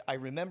point, I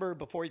remember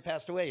before he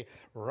passed away,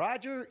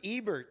 Roger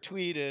Ebert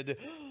tweeted,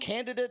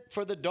 "Candidate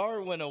for the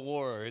Darwin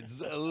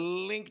Awards,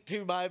 link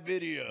to my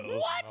video."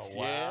 What? Oh,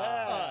 wow.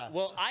 Yeah.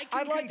 Well, I can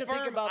I'd like to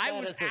confirm think about I that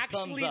was as a thumbs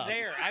actually up.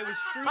 there. I was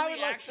I truly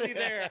would like actually to-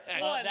 there.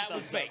 That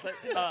was fake.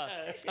 And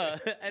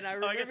I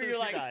oh, I guess remember it you're was two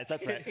like, guys.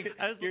 That's right.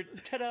 I was, you're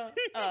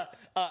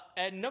ta-da.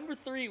 And number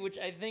 3, which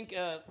I think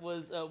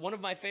was one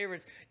of my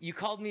favorites, you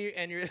called me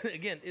and you're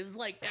again. It was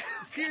like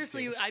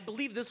seriously, I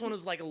believe this one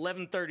was like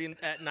 11:30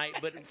 at night,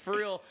 but for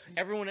real,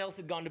 everyone else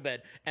had gone to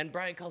bed. And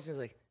Brian calls me and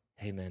was like,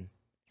 "Hey man,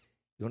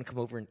 you want to come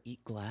over and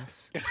eat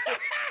glass?"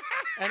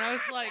 And I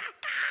was like,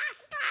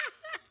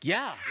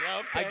 yeah,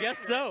 I guess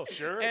so.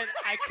 Sure. And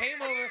I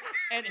came over,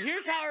 and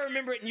here's how I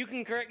remember it, and you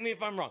can correct me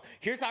if I'm wrong.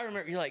 Here's how I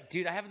remember it. You're like,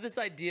 "Dude, I have this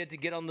idea to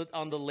get on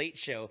the Late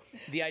Show.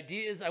 The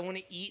idea is I want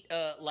to eat,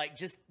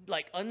 just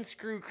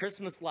unscrew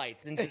Christmas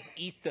lights and just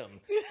eat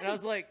them." And I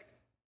was like,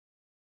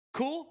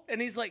 "Cool."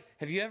 And he's like,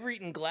 "Have you ever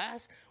eaten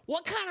glass?"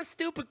 What kind of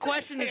stupid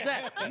question is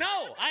that?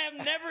 No, I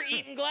have never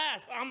eaten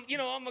glass. I'm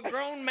a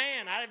grown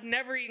man. I've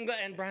never eaten glass.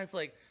 And Brian's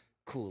like,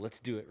 "Cool, let's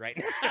do it right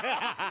now."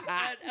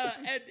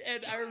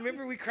 and I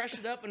remember we crushed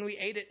it up and we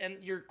ate it.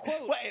 And your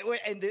quote,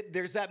 And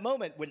there's that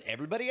moment when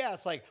everybody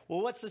asks, like,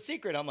 "Well, what's the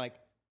secret?" I'm like,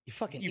 "You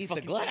fucking eat the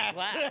fucking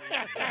glass."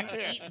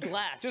 You eat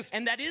glass.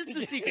 And that is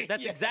the secret.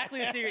 That's exactly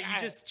the secret. You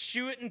just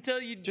chew it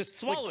until you Just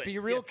swallow like, it. be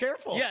real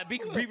careful. Yeah, be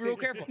real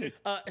careful.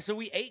 So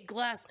we ate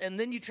glass, and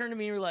then you turned to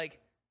me and you were like,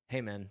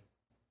 "Hey, man,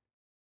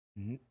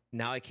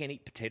 now I can't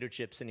eat potato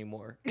chips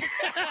anymore."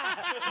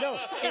 No,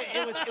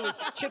 it was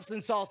chips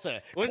and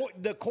salsa.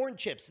 The corn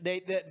chips,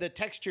 the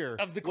texture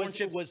Of the corn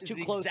chips was is too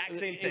the close. exact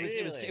same thing.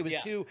 It was Yeah.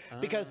 too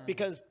because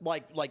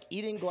like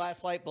eating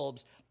glass light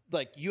bulbs,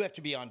 like you have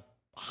to be on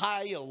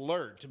high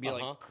alert to be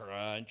like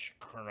crunch,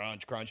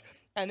 crunch, crunch.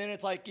 And then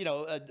it's like, you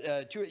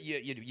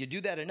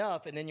do that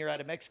enough, and then you're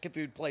at a Mexican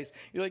food place.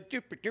 You're like,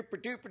 duper,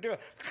 duper, duper, duper,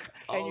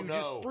 and you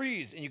just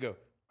freeze, and you go,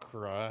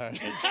 crunch,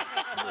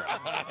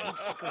 crunch,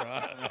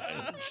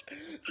 crunch.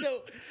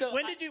 So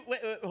when did you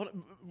hold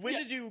on. When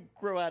did you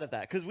grow out of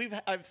that? Because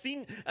I've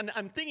seen, and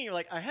I'm thinking, you're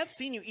like, I have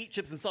seen you eat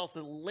chips and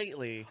salsa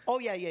lately. Oh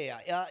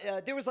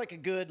yeah. There was like a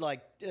good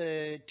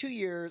 2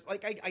 years.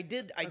 Like I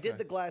did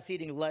the glass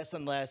eating less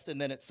and less, and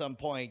then at some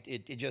point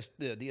it just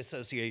the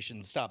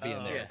association stopped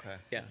being there. Okay.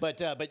 Yeah.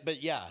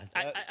 But yeah.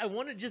 I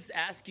want to just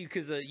ask you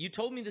because you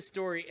told me the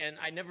story and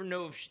I never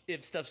know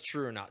if stuff's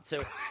true or not.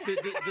 So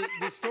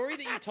the story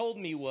that you told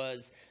me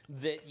was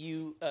that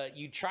you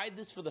tried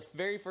this for the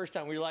very first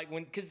time. We were like,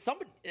 because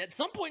at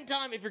some point in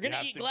time, if you're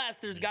gonna eat glass,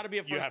 there's got to be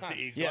a first You have time. to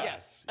eat Yeah.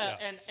 glass.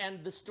 Yeah.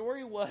 And the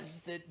story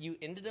was that you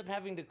ended up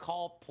having to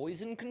call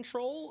poison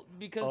control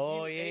because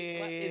Oh you ate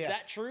glass. yeah. Is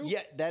that true?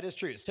 Yeah, that is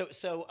true. So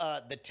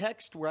the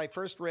text where I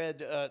first read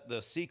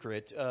The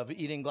Secret of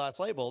Eating Glass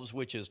Light Bulbs,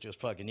 which is just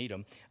fucking eat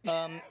them,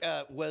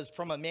 was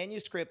from a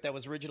manuscript that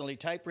was originally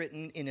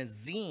typewritten in a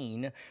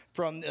zine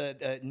from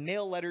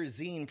mail letter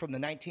zine from the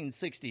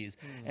 1960s,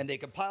 and they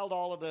compiled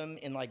all of them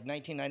in like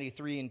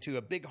 1993 into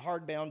a big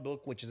hardbound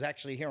book, which is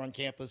actually here on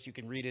campus. You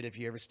can read it if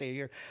you ever stay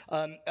here.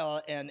 And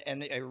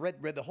I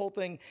read the whole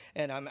thing,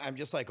 and I'm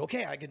just like,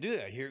 okay, I can do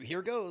that.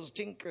 Here goes.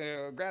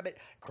 Tink, grab it.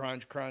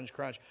 Crunch, crunch,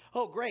 crunch.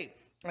 Oh, great.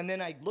 And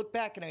then I look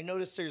back and I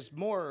notice there's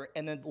more.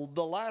 And then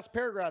the last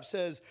paragraph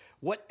says,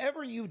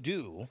 whatever you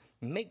do,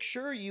 make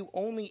sure you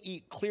only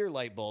eat clear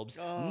light bulbs.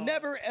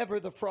 Never, ever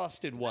the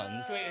frosted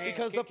ones.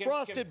 Because the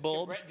frosted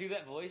bulbs... Can Brett do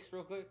that voice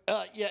real quick?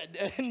 Yeah,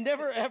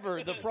 never,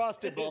 ever the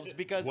frosted bulbs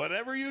because...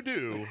 Whatever you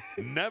do,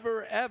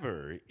 never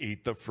ever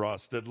eat the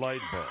frosted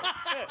light bulbs.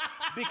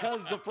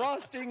 because the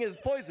frosting is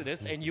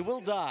poisonous and you will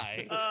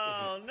die.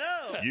 Oh,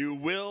 no. You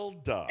will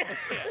die.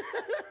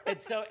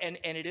 And so, and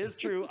it is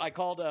true. I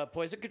called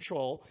Poison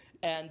Control,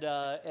 and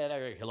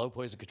I hello,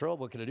 Poison Control.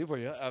 What can I do for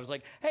you? I was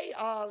like, hey,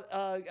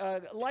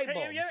 light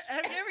bulbs.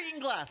 Have you ever eaten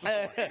glass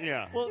before?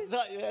 Yeah. Well,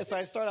 so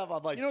I start off.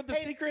 I'm like, You know what the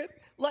hey, secret?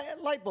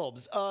 Light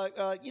bulbs.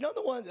 You know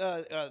the one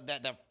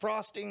that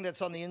frosting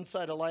that's on the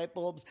inside of light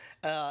bulbs,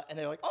 and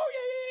they're like, oh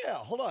yeah.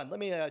 Hold on, let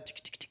me. No.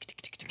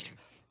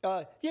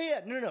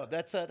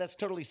 That's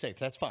totally safe.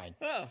 That's fine.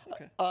 Oh,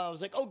 okay. I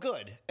was like, oh,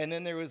 good. And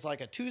then there was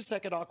like a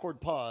 2-second awkward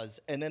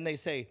pause, and then they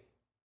say,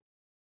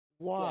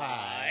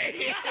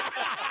 why?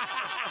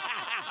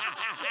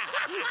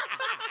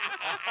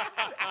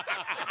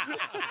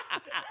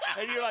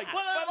 And you're like,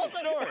 Well, what's the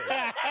story?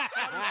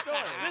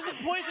 This is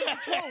poison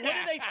control. What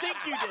do they think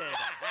you did?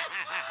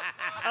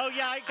 Oh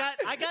yeah, I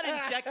got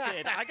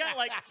injected. I got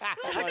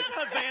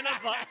Havana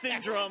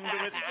syndrome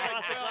with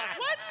frosted glass.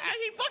 What?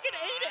 He fucking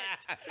ate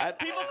it.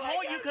 People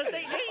call you because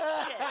they hate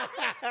shit.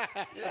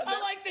 I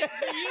like that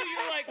for you.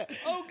 You're like,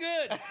 oh,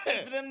 good.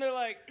 And for them, they're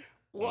like,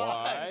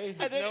 why?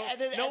 And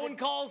then, no one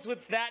calls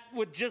with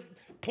just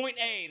point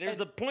A. There's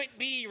a point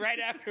B right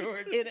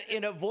afterwards.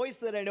 In a voice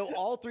that I know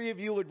all three of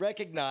you would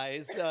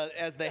recognize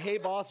as the Hey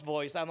Boss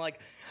voice, I'm like,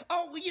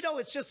 oh, well, you know,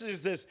 it's just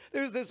there's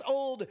this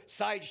old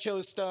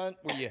sideshow stunt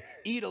where you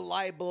eat a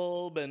light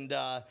bulb, and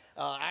I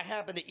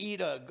happen to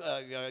eat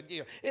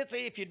it's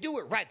if you do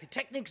it right, the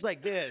technique's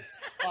like this,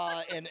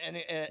 and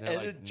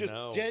like, just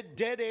no.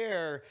 dead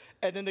air,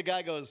 and then the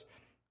guy goes,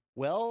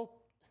 well,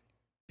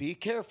 be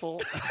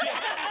careful.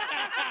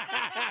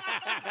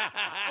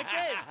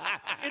 Again,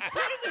 it's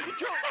poison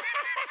control.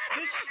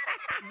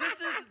 This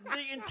is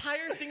the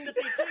entire thing that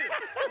they do.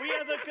 We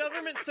have a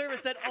government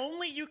service that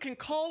only you can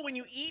call when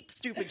you eat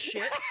stupid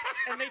shit,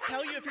 and they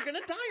tell you if you're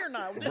gonna die or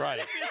not. This Right.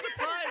 should be a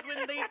surprise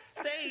when they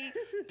say,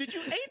 "Did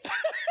you eat?"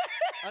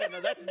 I don't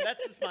know. That's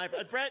just my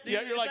Brett.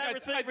 Yeah, you're like, I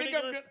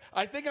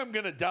I think I'm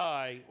gonna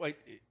die. Wait,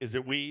 is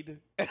it weed?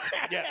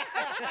 Yeah.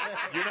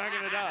 You're not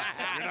gonna die.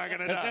 You're not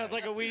gonna die. That sounds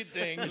like a weed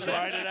thing. Just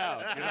write it out.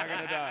 You're not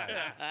gonna die.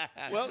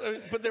 Well,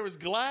 but there was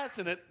glass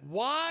in it.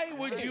 Why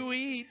would you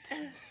eat?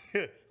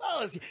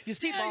 Oh, you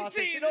see, boss,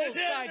 it's an old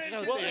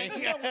sideshow Well, thing.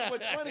 you know,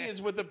 what's funny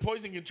is with the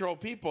poison control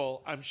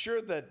people, I'm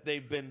sure that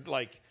they've been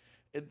like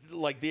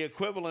the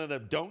equivalent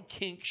of don't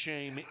kink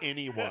shame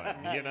anyone,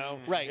 you know?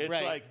 Right, it's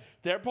right. like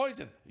they're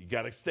poison. You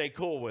got to stay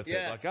cool with it.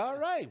 Yeah. Like, all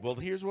right, well,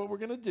 here's what we're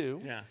gonna do.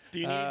 Yeah. Do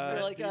you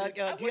need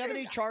do you have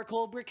any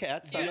charcoal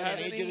briquettes? Do you have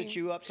I need you to any?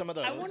 chew up some of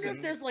those. I wonder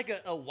if there's like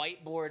a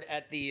whiteboard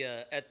at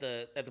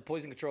the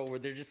poison control where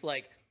they're just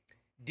like,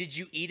 did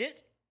you eat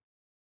it?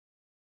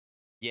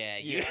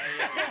 Yeah.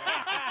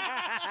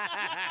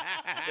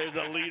 There's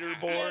a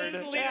leaderboard.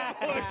 Who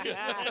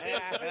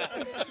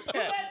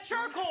had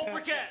charcoal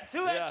briquettes?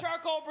 Who had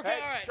charcoal briquettes? Hey,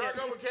 All right.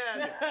 charcoal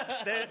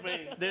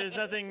briquettes. There's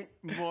nothing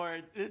more.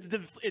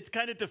 It's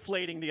kind of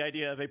deflating the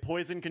idea of a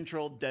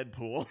poison-controlled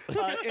Deadpool.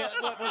 Here's I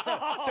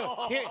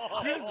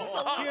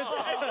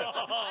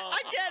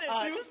get it.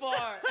 Too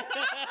far.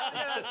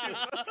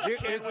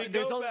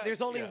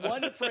 there's only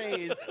one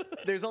phrase.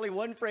 There's only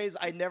one phrase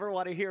I never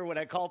want to hear when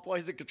I call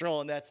poison control,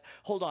 and that's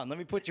hold on, let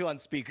me put you on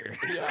speaker.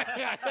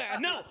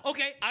 No,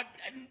 okay.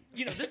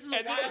 This is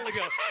a while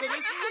ago. So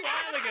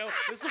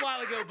this is a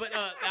while ago. But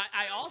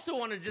I also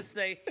want to just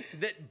say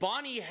that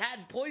Bonnie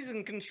had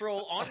poison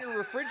control on her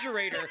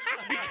refrigerator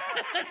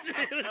because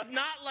it was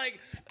not like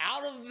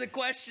out of the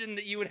question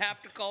that you would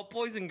have to call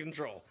poison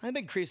control. I'm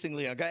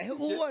increasingly a guy who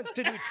wants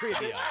to do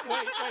trivia.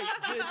 Wait.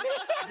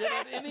 Did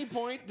at any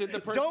point did the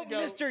person Don't go?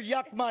 Mr.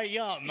 Yuck my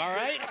yum, all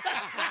right?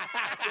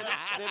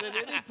 Did at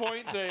any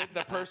point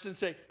the person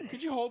say,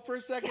 "Could you hold for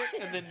a second?"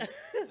 And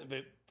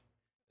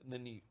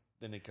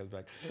then it comes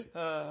back.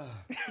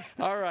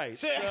 All right.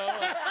 So,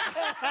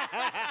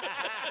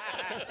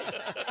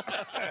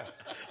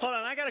 Hold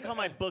on, I gotta call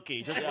my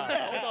bookie. Just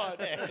hold on.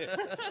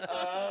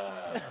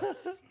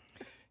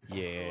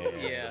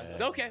 Yeah.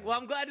 Okay. Well,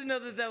 I'm glad to know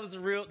that was a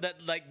real that.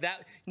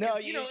 No,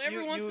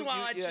 every once in a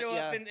while I'd show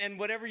up and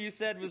whatever you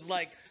said was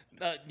like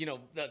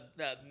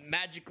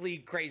magically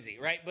crazy,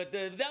 right? But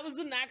that was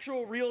an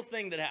actual real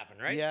thing that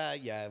happened, right?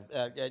 Yeah.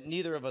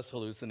 Neither of us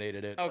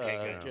hallucinated it.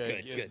 Okay,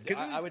 good.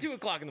 Because it was 2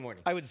 o'clock in the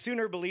morning. I would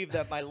sooner believe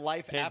that my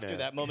life after man.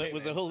 that moment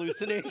was a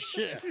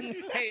hallucination.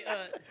 Hey,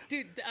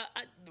 dude,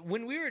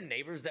 when we were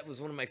neighbors, that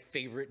was one of my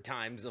favorite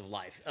times of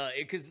life.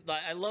 Because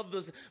I love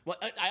those. Well,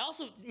 I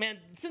also, man,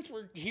 since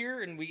we're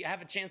here and we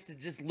have a chance to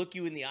just look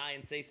you in the eye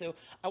and say so,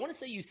 I want to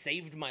say you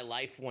saved my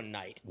life one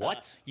night.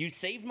 What? You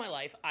saved my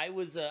life. I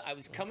was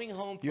coming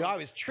home. You From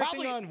always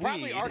tripping on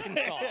probably weed.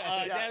 Arkansas.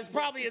 That was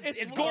probably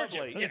it's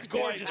gorgeous. lovely. It's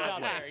gorgeous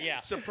out there. Yeah,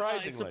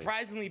 Surprisingly. it's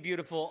surprisingly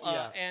beautiful.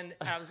 Yeah. And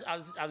I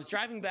was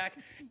driving back,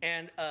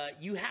 and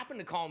you happened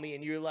to call me,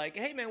 and you're like,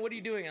 "Hey man, what are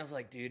you doing?" I was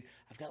like, "Dude,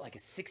 I've got like a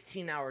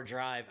 16-hour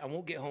drive. I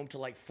won't get home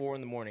till like 4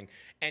 in the morning."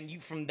 And you,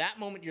 from that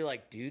moment, you're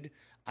like, "Dude,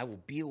 I will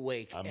be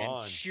awake I'm and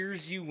on.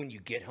 cheers you when you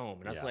get home."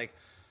 And I was Yeah. like,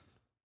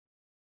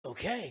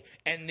 okay.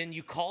 And then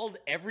you called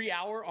every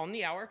hour on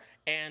the hour,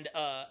 and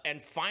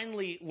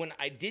finally, when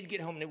I did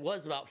get home, and it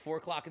was about 4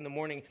 o'clock in the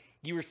morning,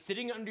 you were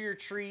sitting under your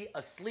tree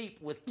asleep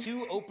with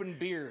 2 open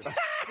beers, just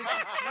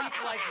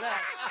asleep like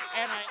that.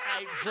 And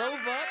I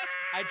drove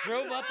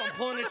up. I'm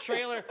pulling a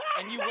trailer,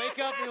 and you wake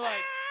up, and you're like.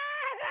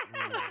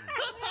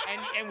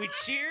 And we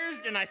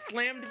cheersed, and I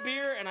slammed a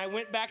beer, and I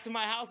went back to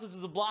my house, which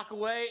is a block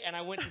away, and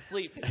I went to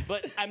sleep.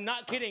 But I'm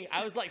not kidding.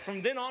 I was like,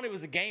 from then on, it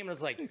was a game, and I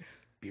was like,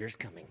 beer's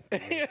coming.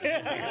 Beer's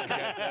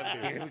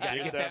coming. We gotta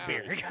get that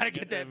beer. We gotta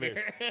get that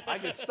beer. I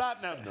can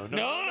stop now. No.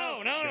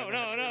 No.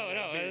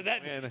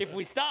 If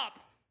we stop,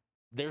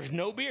 there's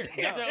no beer.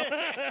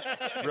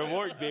 So-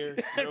 Reward beer.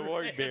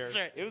 Reward beer. That's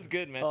right. It was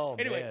good, man. Oh,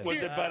 anyway, man. Was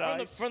ser- it Bud from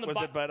the- Ice? from the Was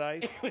bo- it Bud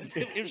Ice?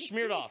 it was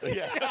smeared off.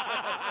 Yeah.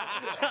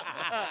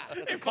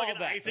 They're fucking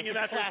icing it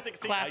after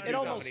 16 classic It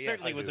almost comedy, yeah.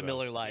 certainly I was do a that.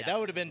 Miller Lite. That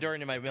would have been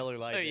during my Miller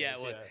Lite. Yeah,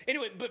 days, it was.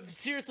 Anyway, but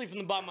seriously, from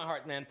the bottom of my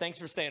heart, man, thanks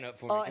for staying up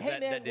for me. 'cause Hey, that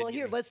man, did well, get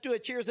here, me. let's do a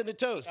cheers and a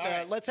toast.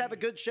 right. Let's have a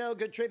good show,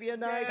 good trivia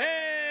night.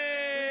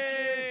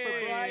 Hey! Cheers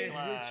for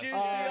Bryce. Cheers to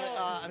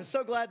y'all. I'm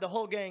so glad the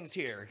whole gang's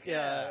here.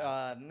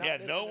 Yeah,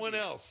 Not no missing one a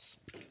beat. else.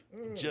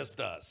 Just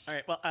us. All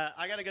right. Well,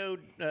 I gotta go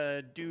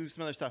do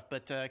some other stuff,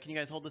 but can you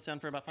guys hold this down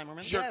for about 5 more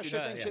minutes? Sure. Yeah,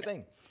 sure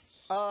thing.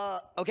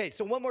 Okay,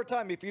 so one more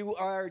time, if you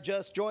are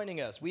just joining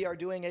us, we are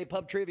doing a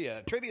pub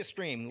trivia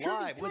stream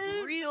live with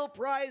real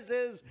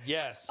prizes.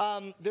 Yes.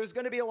 There's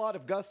going to be a lot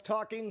of Gus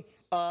talking.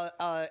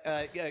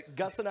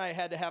 Gus and I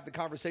had to have the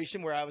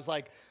conversation where I was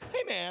like,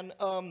 "Hey, man,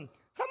 how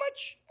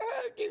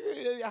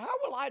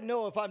will I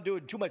know if I'm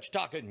doing too much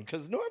talking?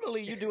 Because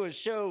normally you do a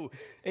show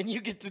and you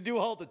get to do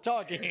all the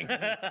talking,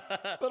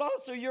 but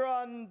also you're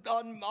on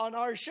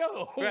our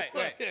show, Right.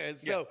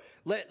 So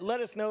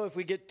let us know if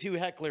we get too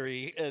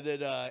hecklery. And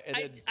then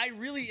I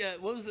really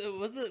what was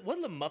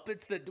the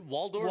Muppets that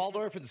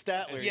Waldorf and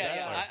Statler.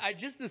 Yeah. I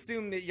just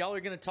assume that y'all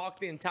are gonna talk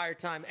the entire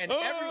time, and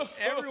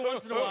every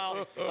once in a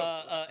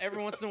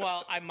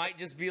while, I might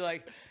just be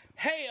like,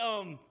 "Hey,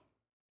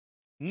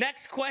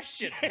 next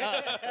question."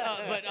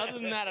 But other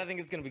than that, I think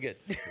it's gonna be good.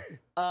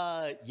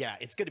 Yeah,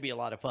 it's going to be a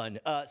lot of fun.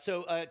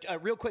 So,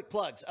 real quick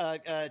plugs.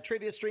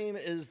 Trivia Stream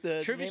is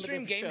the Trivia name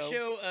Stream of the Game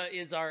Show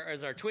is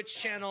our Twitch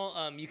channel.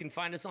 You can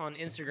find us on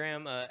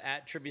Instagram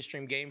at Trivia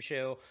Stream Game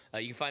Show.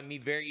 You can find me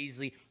very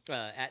easily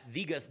at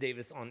the Gus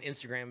Davis on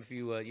Instagram if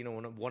you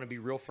want to be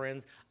real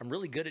friends. I'm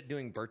really good at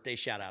doing birthday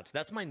shout outs.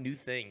 That's my new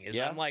thing.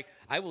 Yeah? I'm like,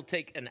 I will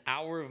take an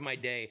hour of my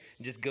day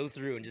and just go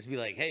through and just be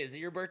like, "Hey, is it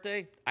your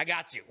birthday? I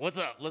got you. What's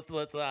up? Let's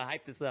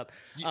hype this up."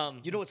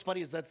 You know what's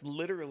funny is that's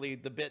literally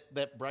the bit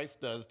that Bryce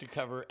does to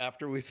cover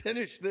after we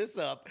finish this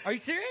up. Are you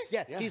serious?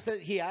 Yeah, he said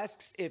he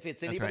asks if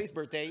it's anybody's right.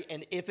 birthday,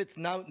 and if it's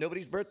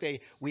nobody's birthday,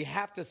 we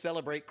have to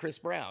celebrate Chris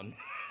Brown.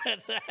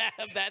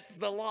 That's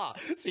the law.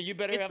 So you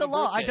better. It's have the a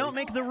law. I birthday. don't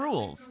make the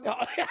rules.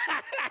 Oh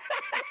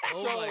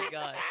my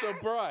god. So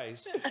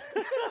Bryce,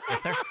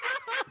 Yes, sir.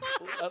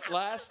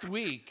 last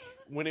week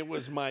when it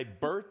was my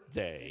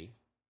birthday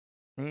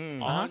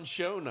on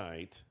show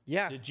night,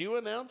 Yeah. did you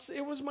announce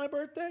it was my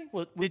birthday?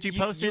 Well, Did you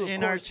post it of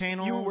in our course,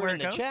 channel You were where in it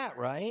the goes? chat,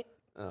 right?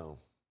 Oh,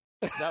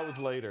 that was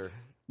later.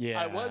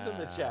 Yeah. I was in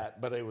the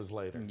chat, but it was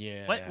later.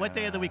 Yeah. What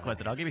day of the week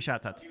was it? I'll give you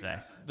shouts outs today.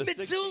 The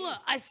Mitsula,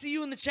 I see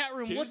you in the chat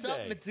room. What's up,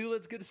 Tuesday. Mitsula?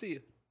 It's good to see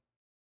you.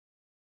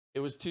 It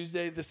was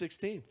Tuesday the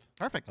 16th.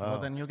 Perfect. Well,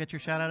 then you'll get your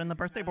shout out in the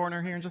birthday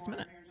borner here in just a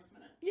minute.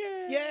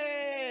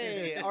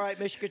 Yay! All right,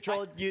 Mission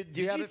Control. Do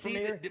you have it from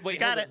here? Wait,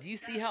 Got hold it. up. Do you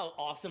see how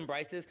awesome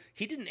Bryce is?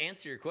 He didn't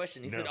answer your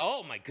question. He said,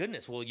 "Oh my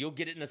goodness, well you'll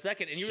get it in a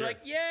second," and you were Sure.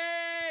 like,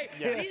 "Yay!"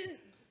 Yeah. He didn't-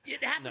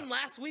 It happened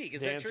last week.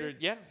 Is He that true? answered,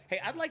 yeah. Hey,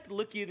 I'd like to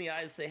look you in the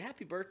eyes and say,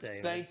 "Happy birthday."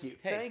 Thank you.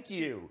 Hey, Thank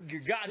you. You're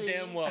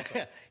goddamn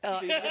welcome.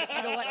 See, you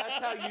know what?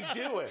 That's how you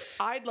do it.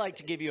 I'd like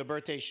to give you a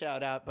birthday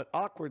shout out, but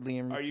awkwardly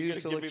and Are you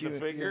refuse to going look to give me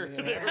the you. finger?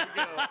 There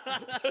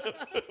we go.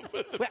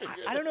 Well,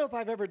 I don't know if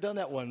I've ever done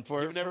that one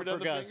for You've never for done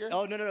the Gus. finger?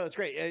 Oh no, it's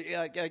great.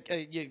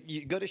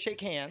 You go to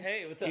shake hands.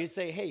 Hey, what's up? You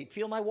say, "Hey,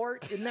 feel my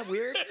wart?" Isn't that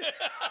weird?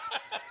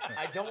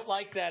 I don't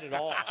like that at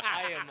all.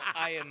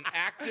 I am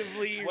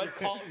actively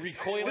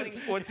recoiling.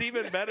 What's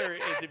even better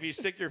is if you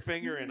stick your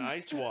finger in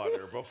ice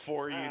water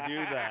before you do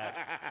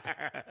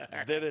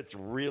that. Then it's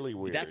really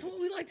weird. That's what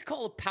we like to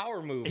call a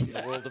power move in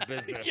the world of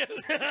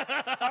business.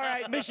 All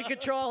right, Mission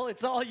Control,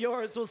 it's all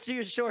yours. We'll see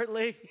you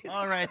shortly.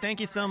 All right, thank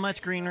you so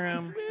much, Green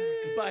Room.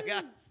 Bye,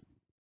 guys.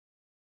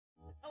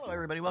 Hello,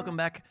 everybody. Welcome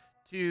back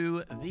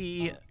to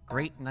the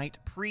Great Night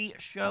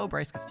pre-show.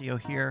 Bryce Castillo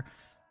here.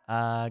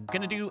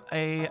 Gonna do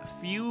a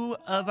few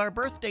of our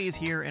birthdays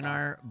here in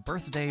our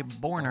birthday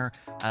borner.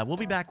 We'll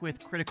be back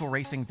with Critical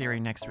Racing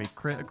Theory next week.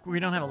 We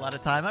don't have a lot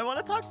of time. I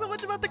want to talk so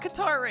much about the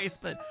Qatar race,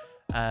 but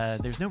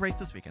there's no race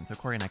this weekend, so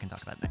Corey and I can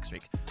talk about it next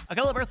week. A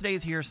couple of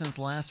birthdays here since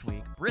last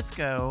week.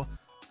 Briscoe,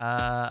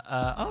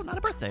 not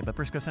a birthday, but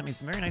Briscoe sent me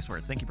some very nice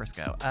words. Thank you,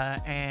 Briscoe.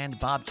 And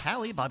Bob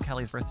Callie. Bob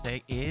Callie's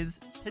birthday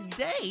is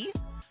today.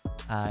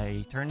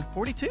 I turned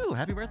 42.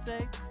 Happy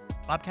birthday,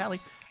 Bob Callie.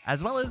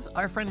 As well as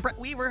our friend Brett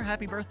Weaver.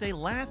 Happy birthday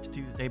last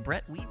Tuesday,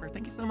 Brett Weaver.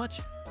 Thank you so much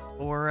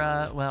for,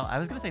 well, I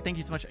was going to say thank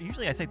you so much.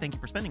 Usually I say thank you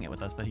for spending it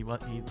with us, but he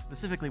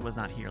specifically was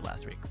not here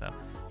last week. So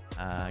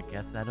I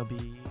guess that'll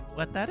be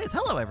what that is.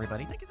 Hello,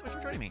 everybody. Thank you so much for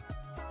joining me.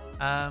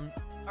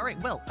 All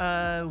right, well,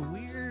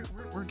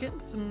 we're getting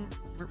some,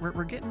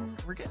 we're getting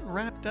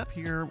wrapped up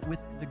here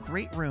with the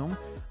great room.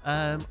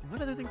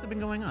 What other things have been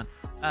going on?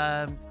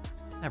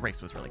 That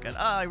race was really good.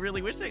 I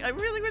really wish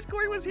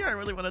Corey was here. I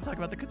really want to talk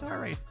about the Qatar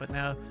race, but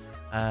now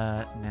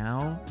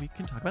we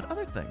can talk about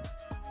other things.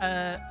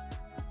 I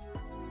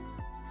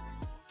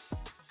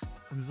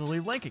was only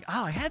blanking.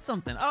 Oh, I had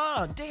something.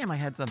 Oh, damn, I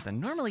had something.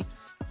 Normally,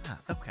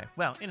 okay.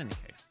 Well, in any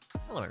case,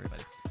 hello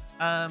everybody.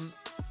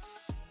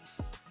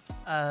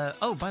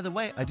 Oh, by the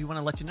way, I do want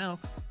to let you know,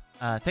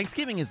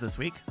 Thanksgiving is this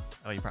week.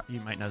 Oh,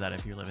 you might know that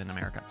if you live in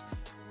America.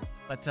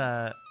 But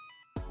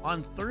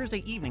on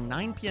Thursday evening,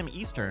 9 p.m.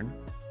 Eastern.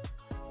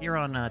 Here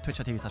on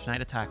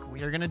twitch.tv/Night Attack,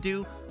 we are going to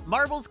do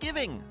Marbles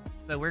Giving.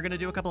 So we're going to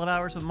do a couple of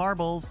hours of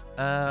marbles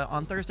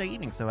on Thursday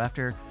evening. So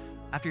after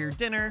your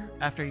dinner,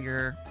 after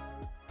your,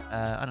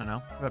 I don't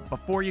know,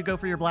 before you go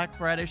for your Black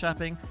Friday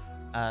shopping,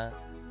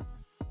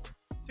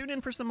 tune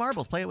in for some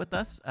marbles. Play it with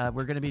us.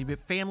 We're going to be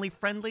family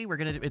friendly. We're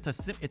going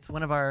to it's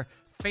one of our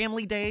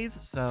family days,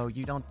 so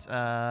you don't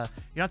have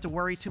to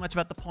worry too much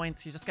about the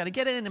points. You just got to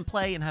get in and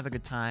play and have a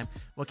good time.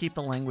 We'll keep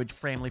the language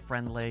family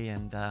friendly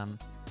and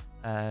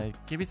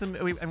give you some,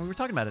 we were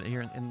talking about it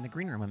here in the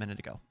green room a minute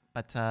ago.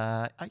 But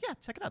yeah,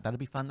 check it out. That'll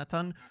be fun. That's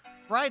on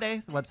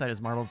Friday. The website is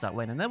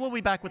marbles.win. And then we'll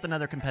be back with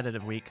another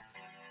competitive week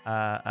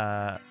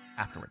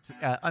afterwards.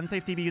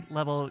 Unsafe DB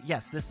level,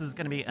 yes, this is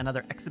going to be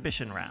another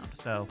exhibition round.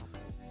 So,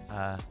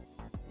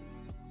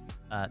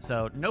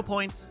 so no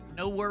points,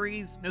 no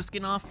worries, no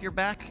skin off your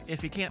back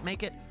if you can't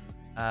make it.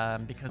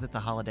 Because it's a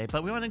holiday.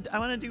 But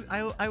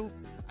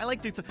I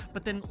like doing so.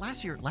 But then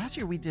last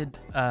year we did,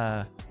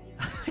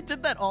 I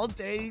did that all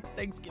day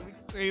Thanksgiving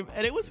stream,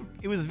 and it was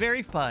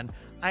very fun.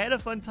 I had a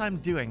fun time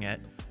doing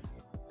it.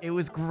 It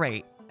was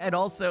great, and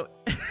also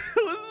it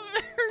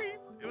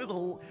was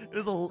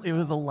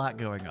a lot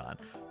going on.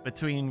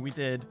 Between we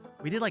did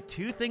like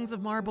 2 things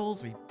of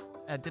marbles. We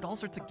did all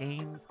sorts of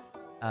games.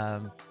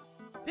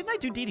 Didn't I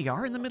do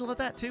DDR in the middle of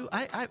that too?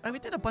 We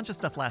did a bunch of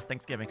stuff last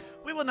Thanksgiving.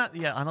 We will not.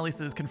 Yeah,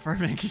 Annalisa is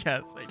confirming.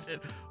 Yes, I did.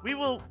 We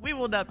will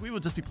not. We will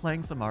just be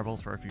playing some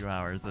marbles for a few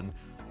hours and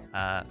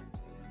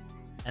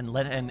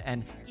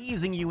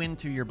easing you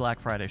into your Black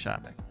Friday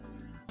shopping.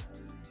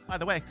 By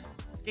the way,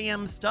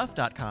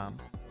 scamstuff.com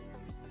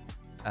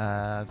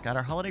has got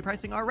our holiday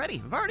pricing already.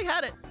 We've already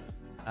had it.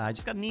 I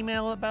just got an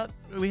email about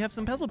we have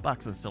some puzzle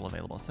boxes still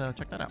available, so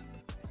check that out.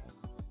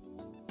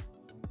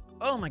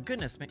 Oh my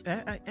goodness,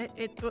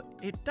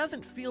 it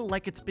doesn't feel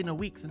like it's been a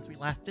week since we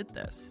last did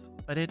this,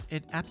 but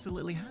it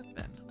absolutely has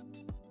been.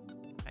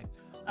 Okay.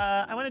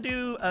 I want to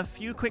do a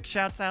few quick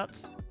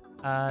shouts-outs.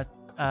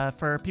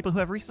 For people who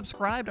have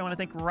resubscribed, I want to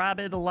thank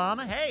Rabid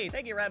Llama. Hey,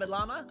 thank you, Rabid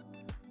Llama.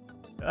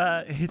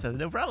 He says,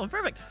 no problem.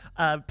 Perfect.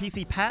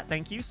 PC Pat,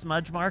 thank you.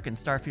 Smudge Mark and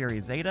Star Fury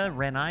Zeta,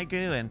 Ren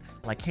Igu and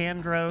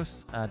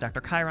Lycandros,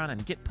 Dr. Chiron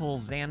and Gitpool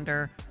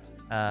Xander,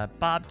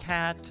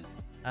 Bobcat.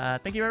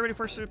 Thank you, everybody,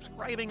 for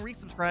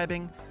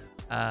resubscribing.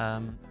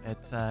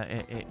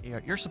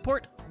 Your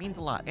support means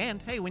a lot.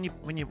 And hey, when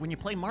you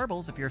play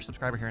marbles, if you're a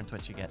subscriber here on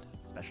Twitch, you get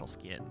special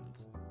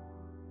skins.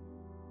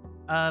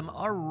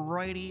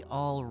 Alrighty.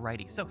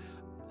 So,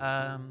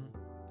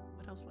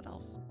 what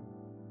else?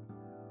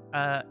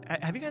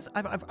 Have you guys?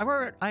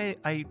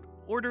 I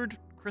ordered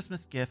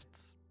Christmas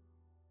gifts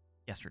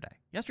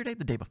yesterday,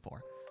 the day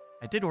before.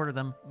 I did order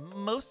them.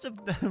 Most of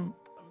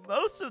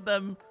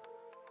them.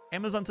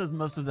 Amazon says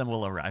most of them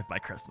will arrive by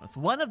Christmas.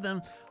 One of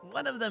them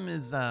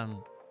is I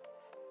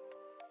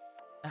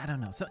don't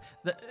know. So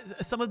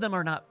some of them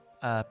are not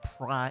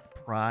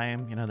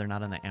Prime. You know, they're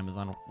not in the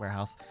Amazon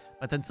warehouse.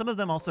 But then some of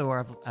them also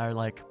are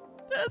like,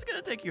 it's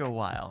gonna take you a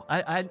while.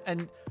 And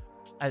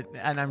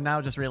I'm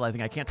now just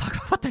realizing I can't talk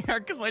about what they are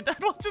because my dad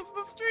watches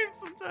the stream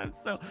sometimes.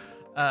 So,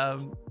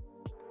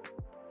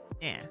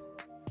 yeah.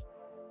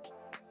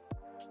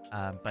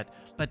 But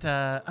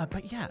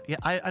yeah.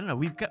 I don't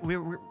know.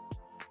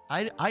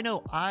 I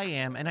know I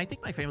am, and I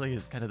think my family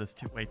is kind of this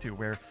way too,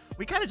 where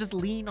we kind of just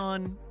lean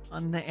on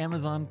the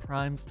Amazon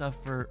Prime stuff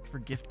for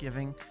gift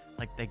giving.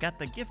 Like they got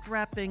the gift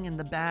wrapping and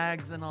the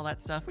bags and all that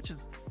stuff, which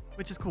is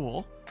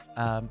cool.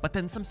 But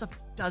then some stuff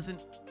doesn't,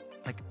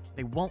 like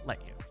they won't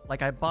let you.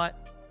 Like I bought,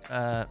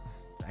 I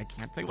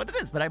can't say what it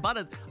is, but I bought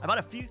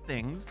a few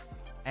things,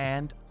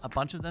 and a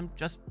bunch of them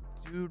just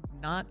do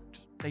not.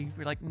 They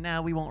were like,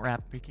 "No, we won't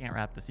wrap. We can't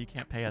wrap this. You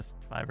can't pay us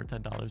 $5 or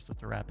 $10 just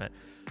to wrap it,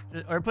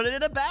 or put it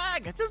in a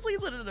bag. Just please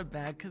put it in a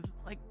bag, because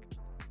it's like,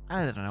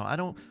 I don't know. I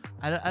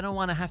don't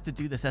want to have to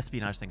do this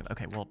espionage thing of,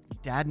 okay, well,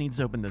 Dad needs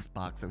to open this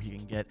box so he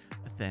can get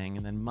a thing,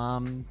 and then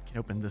Mom can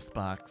open this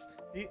box.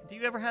 Do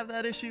you ever have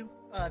that issue?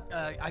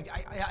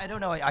 I don't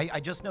know. I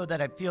just know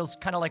that it feels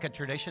kind of like a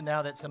tradition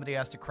now that somebody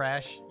has to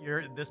crash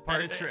this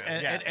part. That is true,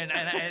 And, yeah.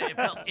 and it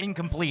felt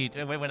incomplete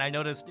when I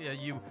noticed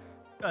you.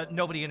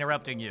 Nobody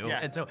interrupting you, Yeah.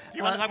 and so. Do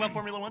you want to talk about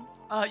Formula One?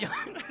 Yeah,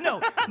 no,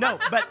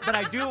 but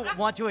I do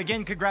want to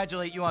again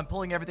congratulate you on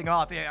pulling everything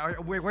off.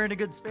 We're in a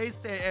good space.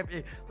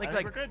 think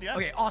we're good, yeah.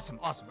 Okay, awesome.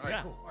 All right,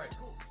 Yeah. cool. All right,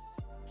 cool.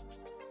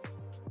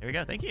 There we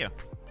go. Thank you.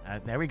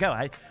 There we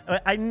go.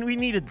 We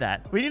needed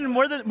that. We needed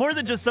more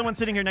than just someone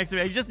sitting here next to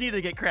me. I just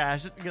needed to get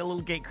a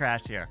little gate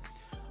crashed here.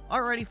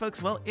 Alrighty,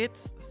 folks. Well,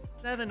 it's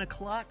 7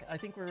 o'clock. I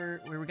think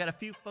we got a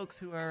few folks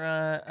who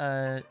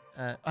are.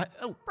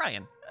 Oh,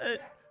 Brian.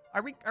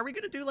 Are we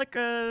gonna do like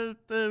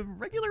the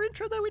regular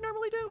intro that we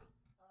normally do,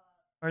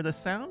 or the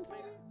sounds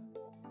maybe?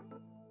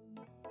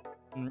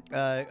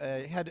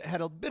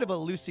 Had a bit of a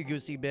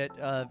loosey-goosey bit.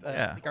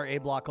 I think our A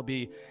block will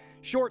be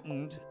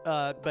shortened,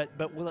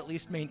 but we'll at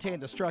least maintain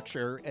the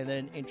structure and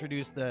then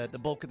introduce the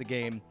bulk of the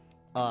game,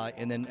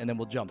 and then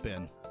we'll jump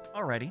in.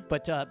 Alrighty.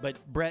 But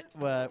Brett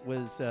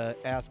was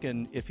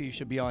asking if he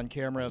should be on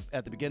camera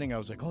at the beginning. I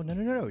was like, oh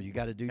no, you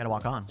got to do Gotta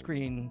walk on.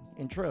 screen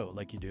intro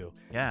like you do.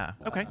 Yeah.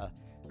 Okay.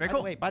 Very By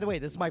cool. the way, by the way,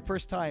 this is my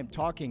first time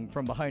talking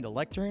from behind a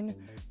lectern.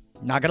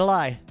 Not gonna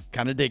lie,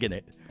 kind of digging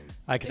it.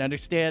 I can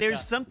understand.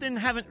 There's something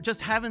having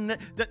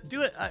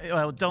do it.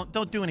 Well,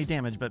 don't do any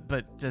damage,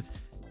 but just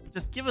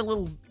give a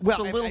little.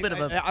 Well, a little bit of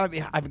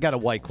a. I've got a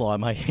white claw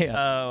in my hand,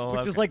 Oh,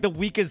 which is okay. like the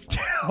weakest.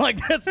 Like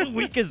that's the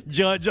weakest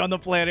judge on the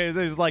planet.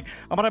 It's like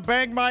I'm gonna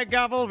bang my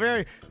gavel.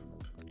 Very.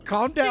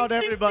 Calm down,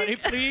 everybody,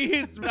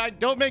 please.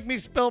 Don't make me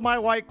spill my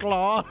white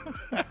claw.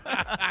 All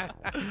right.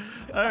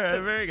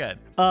 Very good.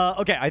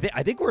 Okay,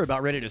 I think we're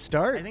about ready to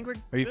start. I think we're.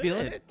 Are you good.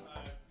 feeling it?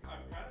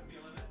 I'm kind of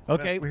feeling it.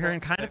 Okay, We're hearing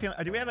kind of feeling.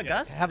 Do we have a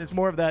Gus? Have some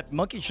more of that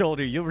monkey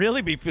shoulder. You'll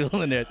really be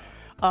feeling it.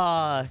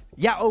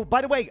 Yeah. Oh, by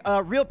the way,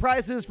 real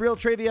prizes, real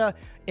trivia,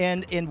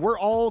 and we're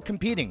all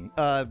competing.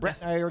 Brett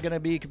Yes. and I are going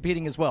to be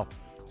competing as well.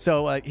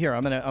 So here,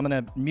 I'm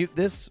gonna mute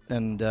this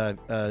and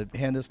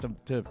hand this to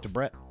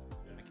Brett.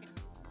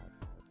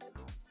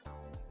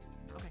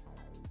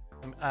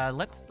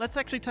 Let's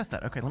actually test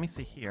that. Okay, let me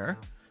see here.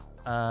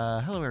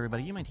 Hello,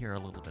 everybody. You might hear a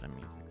little bit of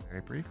music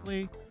very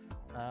briefly.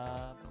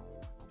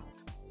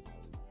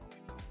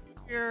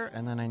 Here,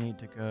 and then I need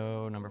to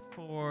go. Number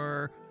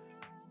 4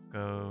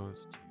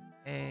 goes to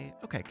A.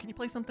 Okay, can you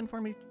play something for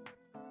me?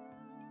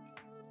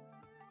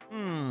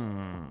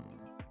 And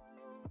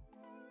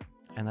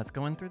that's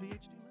going through the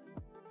HDMI.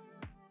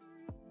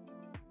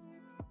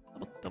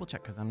 Double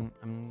check, because I'm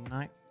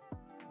not.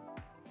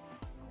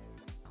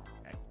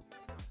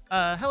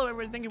 Hello,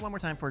 everybody. Thank you one more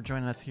time for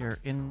joining us here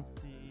in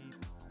the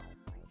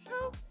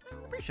pre-show.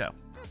 Pre-show.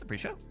 That's a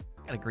pre-show.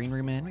 Got a green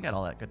room in. We got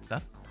all that good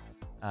stuff.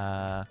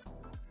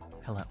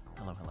 Hello.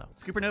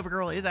 Supernova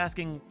Girl is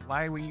asking,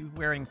 why were you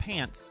wearing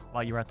pants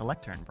while you were at the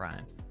lectern,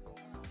 Brian?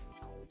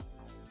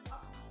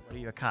 What are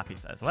you a copy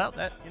says? Well,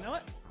 that, you know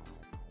what?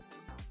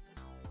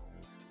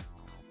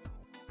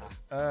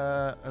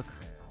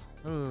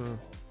 Okay. Ooh.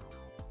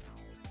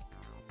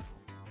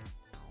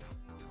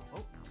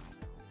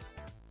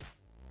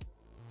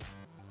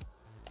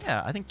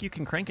 Yeah, I think you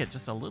can crank it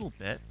just a little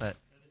bit, but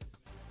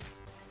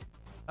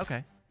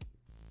okay.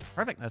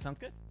 Perfect. That sounds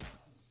good.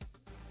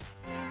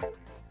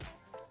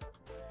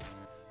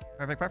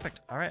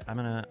 Perfect. All right,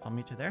 I'll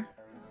meet you there.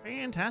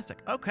 Fantastic.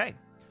 Okay.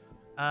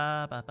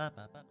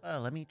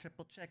 Let me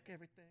triple check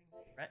everything.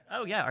 Right.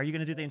 Oh yeah, are you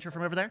gonna do the intro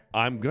from over there?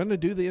 I'm gonna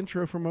do the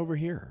intro from over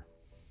here.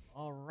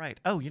 All right.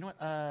 Oh, you know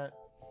what?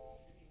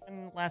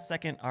 One last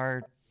second,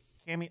 our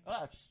cameo.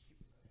 Oh, shoot.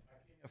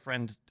 A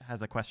friend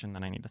has a question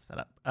that I need to set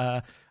up.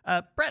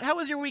 Brett, how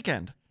was your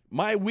weekend?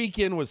 My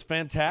weekend was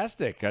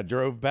fantastic. I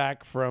drove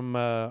back from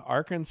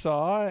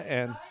Arkansas,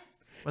 and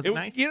Was it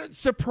nice?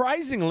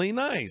 Surprisingly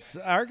nice.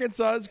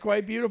 Arkansas is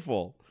quite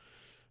beautiful.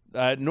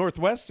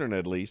 Northwestern,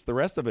 at least. The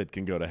rest of it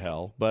can go to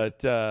hell.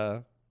 But,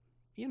 I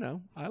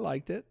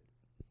liked it.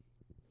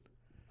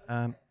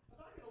 The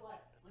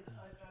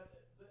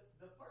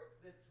part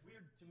that's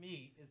weird to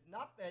me is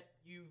not that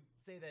you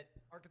say that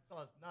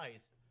Arkansas is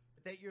nice,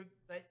 but that you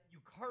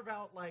carve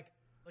out like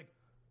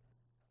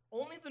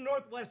only the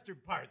northwestern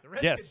part. The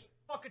rest Yes. is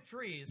fuck a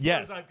tree as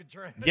Yes. far as I'm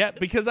concerned. Yeah,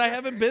 because I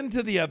haven't been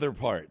to the other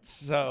parts.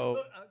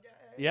 So,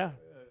 yeah.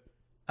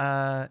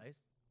 Nice.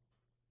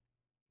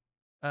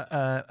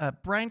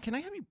 Brian, can I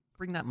have you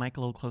bring that mic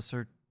a little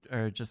closer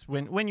or just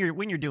when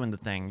you're doing the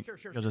thing, Sure,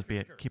 you'll just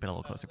keep it a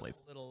little closer,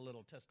 please.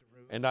 Little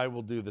testaroo. And I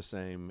will do the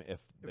same if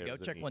Here we there's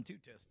go. Check any- 1 2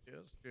 test.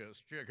 Yes.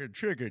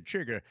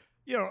 Chigga.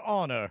 Your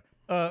Honor,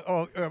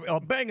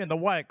 banging the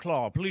White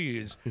Claw,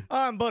 please.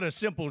 I'm but a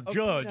simple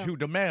judge who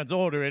demands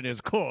order in his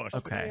court.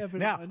 Okay.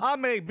 Now, I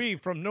may be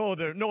from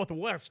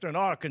northwestern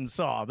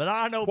Arkansas, but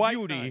I know Quite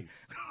beauty.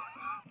 nice.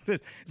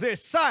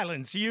 There's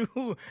silence,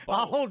 you.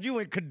 I'll hold you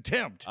in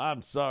contempt.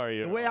 I'm sorry.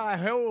 The way I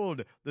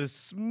hold the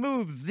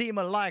smooth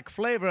Zima-like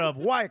flavor of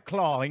White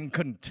Claw in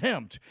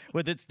contempt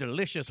with its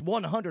delicious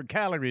 100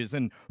 calories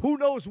and who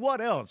knows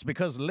what else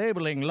because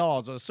labeling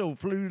laws are so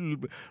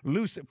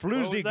floosy-goosey.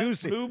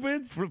 Floosy-goosey.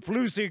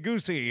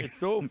 It's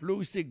so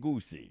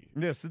floosy-goosey.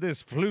 This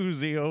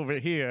floozy over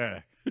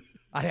here.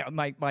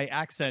 My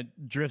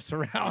accent drifts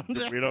around.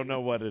 We don't know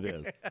what it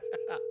is.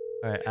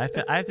 All right, I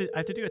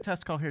have to do a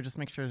test call here. Just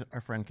make sure our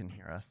friend can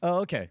hear us. Oh,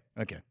 okay.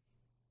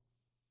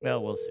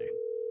 Well, we'll see.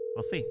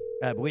 We'll see.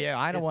 I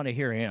don't want to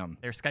hear him.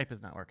 Their Skype is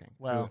not working.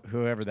 Well,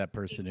 Whoever that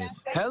person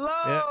is. Hello.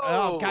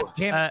 Oh, God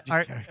damn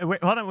it.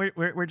 wait, hold on.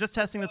 We're just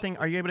testing the thing.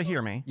 Are you able to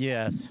hear me?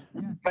 Yes.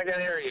 I can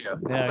hear you.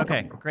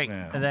 Okay, great.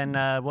 Yeah. And then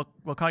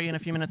we'll call you in a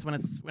few minutes when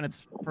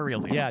it's for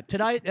real. Yeah,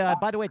 tonight,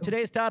 by the way,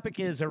 today's topic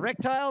is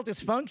erectile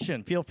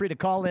dysfunction. Feel free to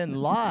call in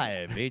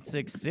live,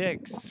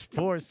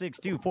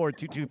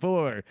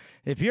 866-462-4224,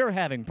 if you're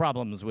having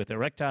problems with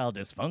erectile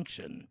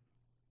dysfunction.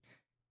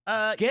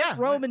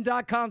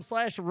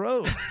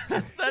 GetRoman.com/Rome.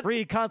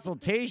 Free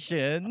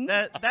consultation.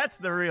 That's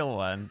the real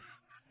one.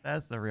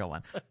 That's the real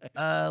one.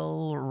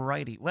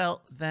 Alrighty.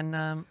 Well,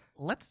 then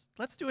let's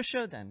do a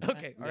show then.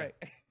 Okay, all right.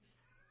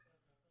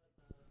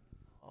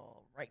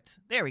 All right.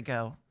 There we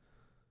go.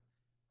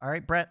 All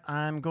right, Brett,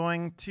 I'm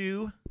going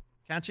to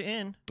count you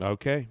in.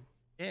 Okay.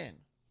 In